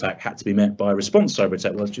cyber attack had to be met by a response cyber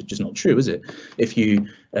attack. Well, it's just not true, is it? If you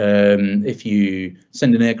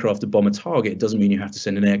send an aircraft to bomb a target, it doesn't mean you have to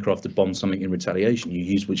send an aircraft to bomb something in retaliation. You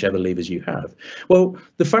use whichever levers you have. Well,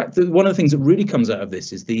 the fact that one of the things that really comes out of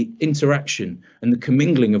this is the interaction and the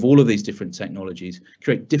commingling of all of these different technologies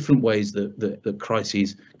create different ways that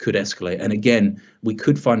crises could escalate. And again, we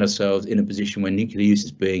could find ourselves in a position where nuclear use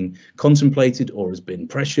is being contemplated or has been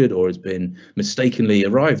pressured or has been mistakenly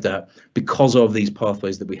arrived at because of these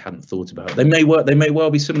pathways that we hadn't thought about. They may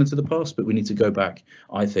well be similar to the past, but we need to go back,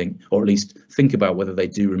 I think, or at least think about whether they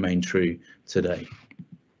do remain true today.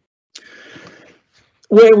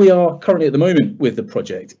 Where we are currently at the moment with the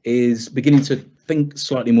project is beginning to think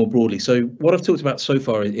slightly more broadly. So what I've talked about so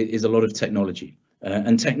far is a lot of technology.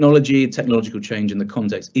 And technological change in the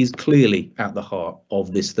context is clearly at the heart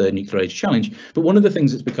of this third nuclear age challenge. But one of the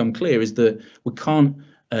things that's become clear is that we can't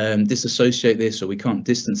disassociate this, or we can't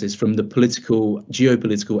distance this from the political,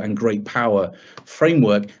 geopolitical and great power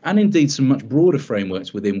framework, and indeed some much broader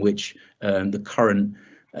frameworks within which the current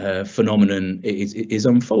phenomenon is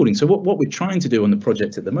unfolding. So what we're trying to do on the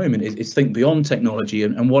project at the moment is think beyond technology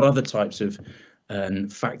and what other types of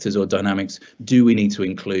factors or dynamics do we need to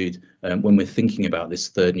include when we're thinking about this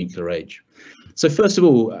third nuclear age. So first of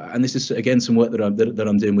all, and this is again some work that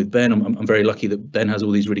I'm doing with Ben. I'm very lucky that Ben has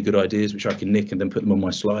all these really good ideas which I can nick and then put them on my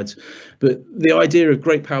slides. But the idea of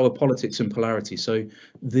great power politics and polarity. So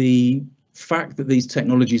the fact that these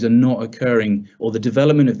technologies are not occurring, or the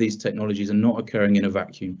development of these technologies are not occurring in a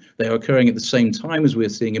vacuum. They are occurring at the same time as we're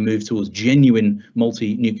seeing a move towards genuine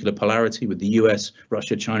multi-nuclear polarity with the US,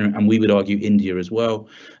 Russia, China, and we would argue India as well.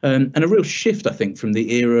 And a real shift, I think, from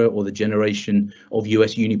the era or the generation of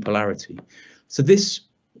US unipolarity. So this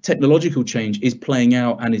technological change is playing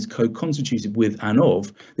out and is co-constituted with and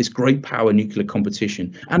of this great power nuclear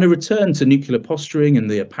competition, and a return to nuclear posturing and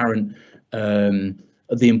the apparent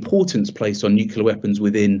the importance placed on nuclear weapons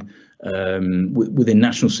within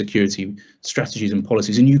national security strategies and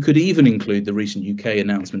policies. And you could even include the recent UK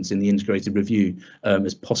announcements in the integrated review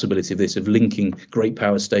as possibility of this, of linking great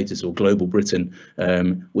power status or global Britain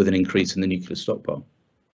with an increase in the nuclear stockpile.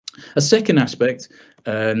 A second aspect,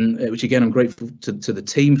 which again I'm grateful to the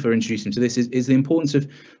team for introducing to this, is the importance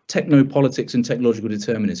of technopolitics and technological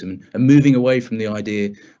determinism, and moving away from the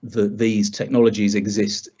idea that these technologies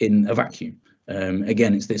exist in a vacuum.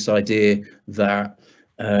 Again, it's this idea that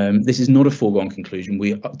this is not a foregone conclusion.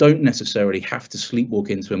 We don't necessarily have to sleepwalk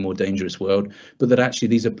into a more dangerous world, but that actually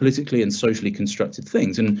these are politically and socially constructed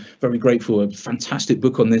things. And very grateful, a fantastic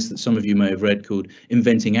book on this that some of you may have read called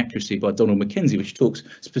Inventing Accuracy by Donald Mackenzie, which talks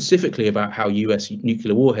specifically about how US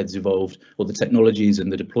nuclear warheads evolved, or the technologies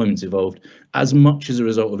and the deployments evolved, as much as a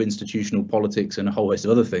result of institutional politics and a whole host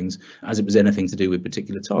of other things as it was anything to do with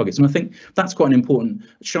particular targets. And I think that's quite an important,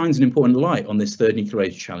 shines an important light on this third nuclear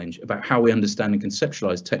age challenge about how we understand and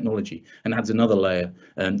conceptualize technology, and adds another layer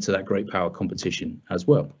to that great power competition as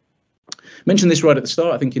well. Mentioned this right at the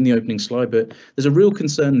start, I think in the opening slide, but there's a real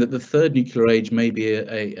concern that the third nuclear age may be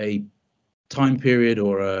a time period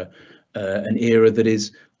or an era that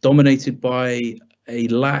is dominated by a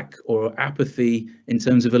lack or apathy in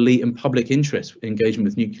terms of elite and public interest engagement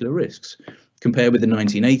with nuclear risks. Compared with the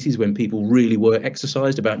 1980s, when people really were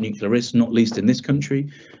exercised about nuclear risks, not least in this country,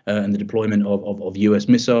 and the deployment of US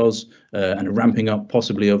missiles and a ramping up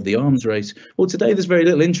possibly of the arms race. Well, today there's very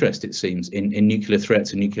little interest, it seems, in nuclear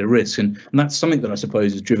threats and nuclear risks. And that's something that I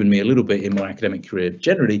suppose has driven me a little bit in my academic career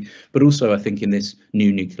generally, but also I think in this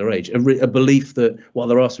new nuclear age, a belief that while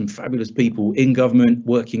there are some fabulous people in government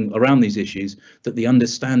working around these issues, that the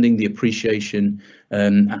understanding, the appreciation,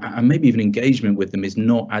 and maybe even engagement with them is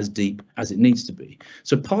not as deep as it needs to be.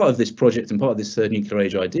 So part of this project and part of this third nuclear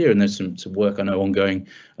age idea, and there's some work I know ongoing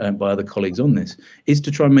by other colleagues on this, is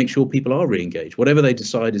to try and make sure people are re-engaged, whatever they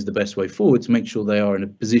decide is the best way forward, to make sure they are in a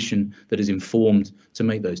position that is informed to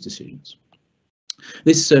make those decisions.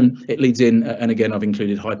 This it leads in, and again I've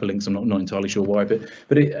included hyperlinks. I'm not entirely sure why, but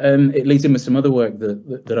it leads in with some other work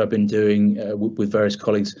that I've been doing with various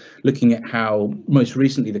colleagues, looking at how most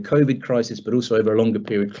recently the COVID crisis, but also over a longer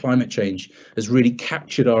period, climate change has really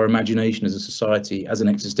captured our imagination as a society as an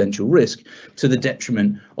existential risk, to the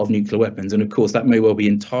detriment of nuclear weapons. And of course that may well be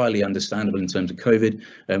entirely understandable in terms of COVID,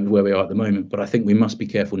 where we are at the moment, but I think we must be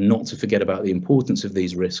careful not to forget about the importance of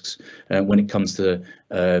these risks when it comes to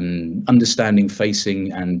understanding, facing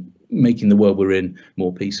and making the world we're in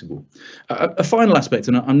more peaceable. A final aspect,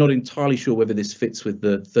 and I'm not entirely sure whether this fits with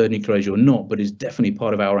the third nuclear age or not, but is definitely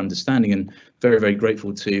part of our understanding, and very, very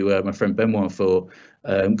grateful to my friend Benoit for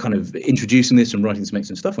kind of introducing this and writing some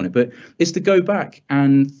excellent stuff on it, but it's to go back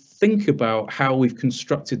and think about how we've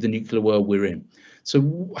constructed the nuclear world we're in.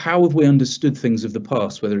 So how have we understood things of the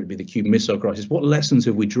past, whether it be the Cuban Missile Crisis? What lessons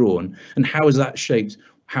have we drawn, and how has that shaped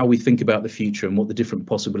how we think about the future and what the different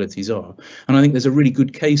possibilities are? And I think there's a really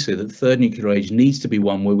good case here that the third nuclear age needs to be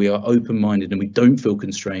one where we are open-minded and we don't feel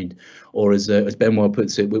constrained, or as Benoit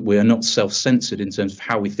puts it, we are not self-censored in terms of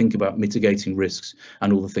how we think about mitigating risks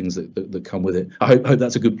and all the things that come with it. I hope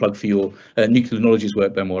that's a good plug for your nuclear knowledges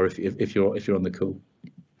work, Benoit, if you're on the call.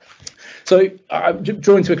 So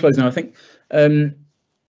drawing to a close now, I think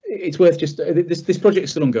it's worth just this project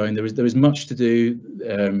is still ongoing. There is much to do.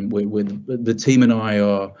 With the team and I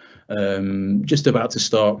are just about to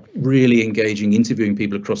start really engaging, interviewing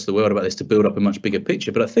people across the world about this to build up a much bigger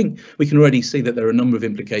picture. But I think we can already see that there are a number of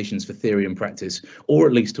implications for theory and practice, or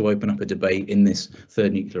at least to open up a debate in this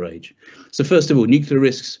third nuclear age. So first of all, nuclear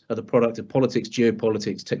risks are the product of politics,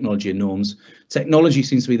 geopolitics, technology and norms. Technology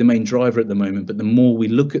seems to be the main driver at the moment, but the more we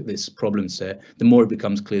look at this problem set, the more it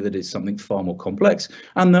becomes clear that it's something far more complex,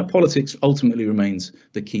 and that politics ultimately remains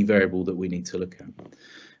the key variable that we need to look at.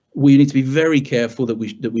 We need to be very careful that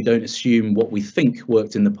we don't assume what we think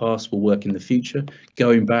worked in the past will work in the future.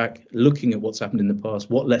 Going back, looking at what's happened in the past,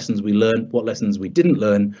 what lessons we learned, what lessons we didn't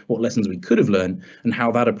learn, what lessons we could have learned, and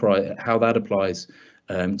how that applies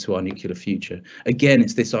to our nuclear future. Again,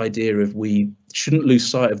 it's this idea of we shouldn't lose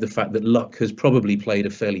sight of the fact that luck has probably played a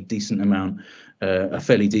fairly decent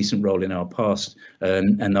role in our past,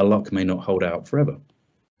 and our luck may not hold out forever.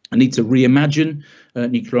 I need to reimagine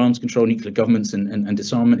nuclear arms control, nuclear governments and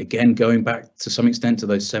disarmament, again going back to some extent to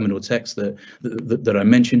those seminal texts that I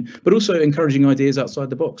mentioned, but also encouraging ideas outside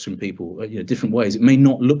the box from people, different ways. It may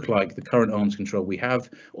not look like the current arms control we have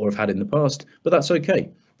or have had in the past, but that's okay.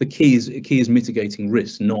 The key is mitigating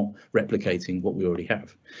risks, not replicating what we already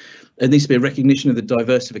have. There needs to be a recognition of the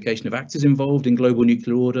diversification of actors involved in global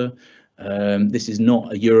nuclear order. This is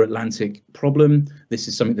not a Euro-Atlantic problem. This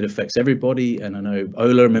is something that affects everybody. And I know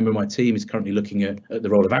Ola, a member of my team, is currently looking at the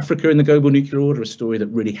role of Africa in the global nuclear order, a story that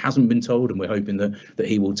really hasn't been told, and we're hoping that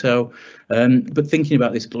he will tell. But thinking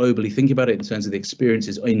about this globally, thinking about it in terms of the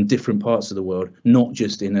experiences in different parts of the world, not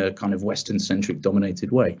just in a kind of Western-centric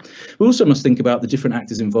dominated way. We also must think about the different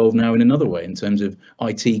actors involved now in another way, in terms of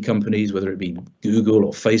IT companies, whether it be Google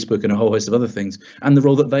or Facebook and a whole host of other things, and the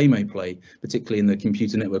role that they may play, particularly in the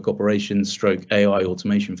computer network operations stroke AI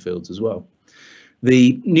automation fields as well.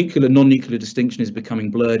 The nuclear non-nuclear distinction is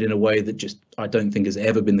becoming blurred in a way that just I don't think has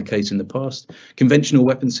ever been the case in the past. Conventional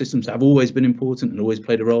weapons systems have always been important and always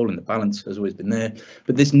played a role, and the balance has always been there.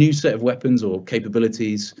 But this new set of weapons or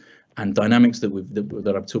capabilities and dynamics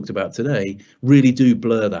that I've talked about today really do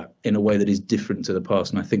blur that in a way that is different to the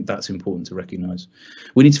past, and I think that's important to recognise.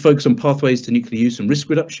 We need to focus on pathways to nuclear use and risk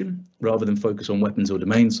reduction rather than focus on weapons or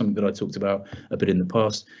domains, something that I talked about a bit in the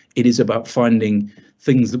past. It is about finding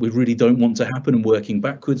things that we really don't want to happen and working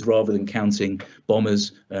backwards rather than counting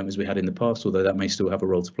bombers as we had in the past, although that may still have a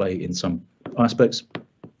role to play in some aspects.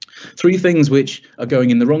 Three things which are going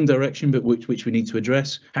in the wrong direction, but which we need to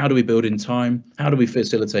address. How do we build in time? How do we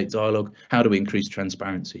facilitate dialogue? How do we increase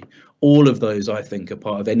transparency? All of those, I think, are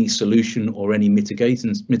part of any solution or any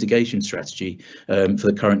mitigation strategy for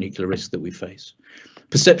the current nuclear risk that we face.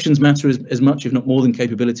 Perceptions matter as much, if not more, than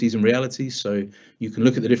capabilities and realities. So you can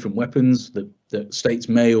look at the different weapons that states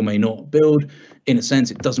may or may not build. In a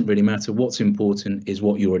sense, it doesn't really matter. What's important is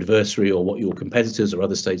what your adversary or what your competitors or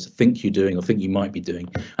other states think you're doing or think you might be doing.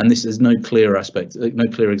 And there's no clear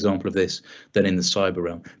example of this than in the cyber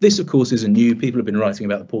realm. This, of course, isn't new. People have been writing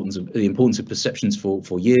about the importance of perceptions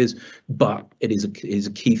for years, but it is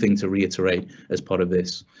a key thing to reiterate as part of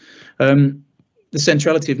this. The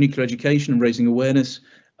centrality of nuclear education and raising awareness,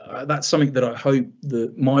 that's something that I hope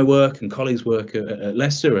that my work and colleagues' work at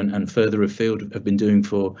Leicester and further afield have been doing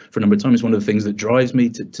for a number of times. One of the things that drives me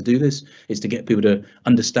to do this is to get people to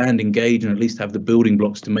understand, engage, and at least have the building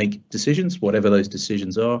blocks to make decisions, whatever those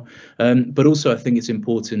decisions are. But also I think it's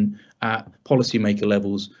important at policymaker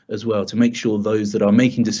levels as well to make sure those that are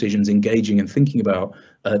making decisions, engaging and thinking about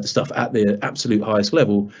the stuff at the absolute highest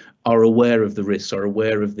level are aware of the risks, are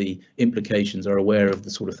aware of the implications, are aware of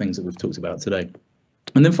the sort of things that we've talked about today.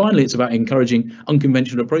 And then finally, it's about encouraging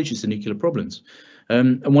unconventional approaches to nuclear problems.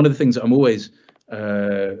 And one of the things that I'm always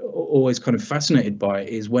kind of fascinated by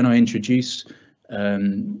is when I introduce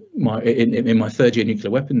in my third year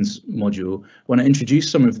nuclear weapons module, when I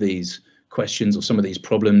introduce some of these questions or some of these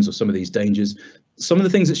problems or some of these dangers, some of the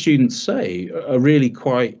things that students say are really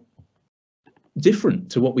quite different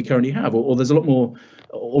to what we currently have, or there's a lot more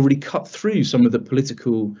already cut through some of the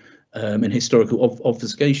political and historical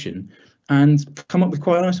obfuscation, and come up with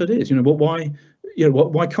quite nice ideas.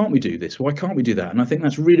 Why can't we do this? Why can't we do that? And I think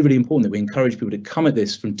that's really, really important that we encourage people to come at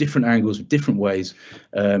this from different angles, different ways,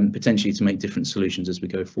 potentially to make different solutions as we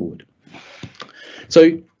go forward.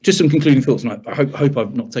 So just some concluding thoughts, and I hope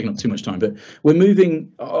I've not taken up too much time, but we're moving,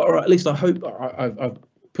 or at least I hope I've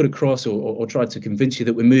put across or tried to convince you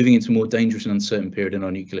that we're moving into a more dangerous and uncertain period in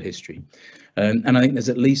our nuclear history. And I think there's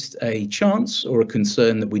at least a chance or a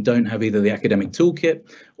concern that we don't have either the academic toolkit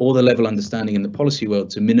or the level understanding in the policy world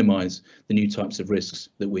to minimise the new types of risks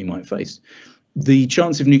that we might face. The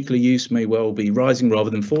chance of nuclear use may well be rising rather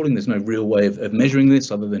than falling. There's no real way of measuring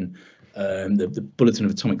this other than the Bulletin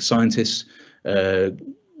of Atomic Scientists,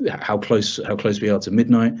 how close we are to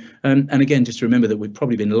midnight. And again, just to remember that we've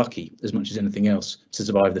probably been lucky as much as anything else to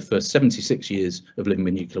survive the first 76 years of living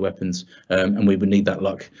with nuclear weapons, and we would need that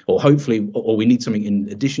luck, or hopefully, or we need something in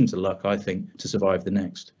addition to luck, I think, to survive the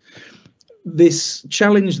next. This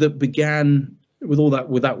challenge that began with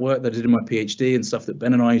that work that I did in my PhD and stuff that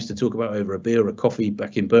Ben and I used to talk about over a beer or a coffee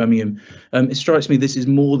back in Birmingham, it strikes me this is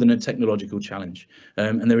more than a technological challenge,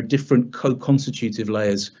 and there are different co-constitutive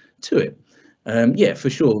layers to it. Yeah,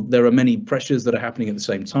 for sure, there are many pressures that are happening at the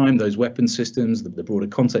same time, those weapon systems, the broader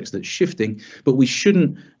context that's shifting, but we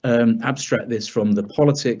shouldn't abstract this from the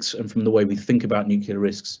politics and from the way we think about nuclear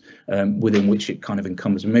risks within which it kind of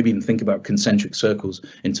encompasses, and maybe even think about concentric circles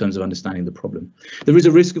in terms of understanding the problem. There is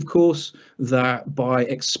a risk, of course, that by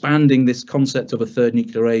expanding this concept of a third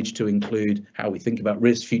nuclear age to include how we think about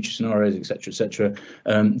risk, future scenarios, etc.,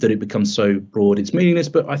 that it becomes so broad it's meaningless.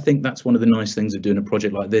 But I think that's one of the nice things of doing a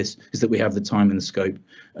project like this, is that we have the time and the scope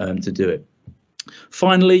to do it.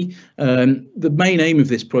 Finally, the main aim of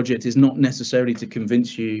this project is not necessarily to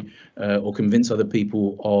convince you or convince other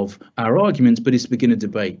people of our arguments, but is to begin a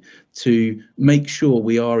debate, to make sure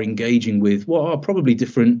we are engaging with what are probably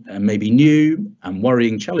different and maybe new and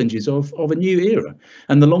worrying challenges of a new era.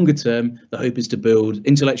 And the longer term, the hope is to build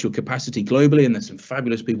intellectual capacity globally, and there's some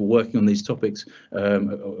fabulous people working on these topics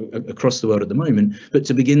across the world at the moment, but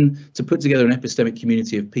to begin to put together an epistemic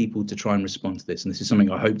community of people to try and respond to this. And this is something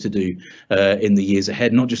I hope to do in the years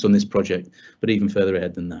ahead, not just on this project, but even further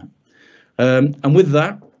ahead than that. And with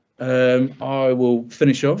that, I will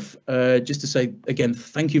finish off just to say again,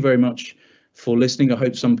 thank you very much for listening. I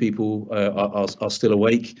hope some people are still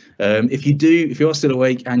awake. If you are still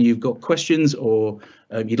awake and you've got questions or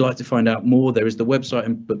you'd like to find out more, there is the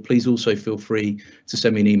website, but please also feel free to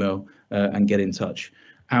send me an email and get in touch.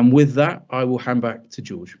 And with that, I will hand back to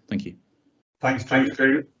George. Thank you. Thanks,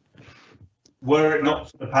 Drew. Were it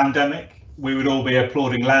not for the pandemic, we would all be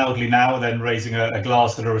applauding loudly now, then raising a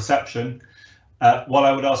glass at a reception. While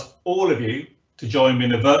I would ask all of you to join me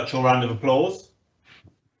in a virtual round of applause,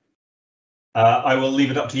 I will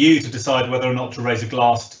leave it up to you to decide whether or not to raise a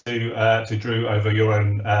glass to Drew over your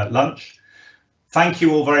own lunch. Thank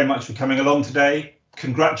you all very much for coming along today.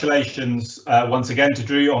 Congratulations once again to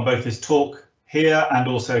Drew on both his talk here and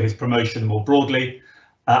also his promotion more broadly.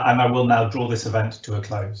 And I will now draw this event to a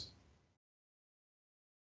close.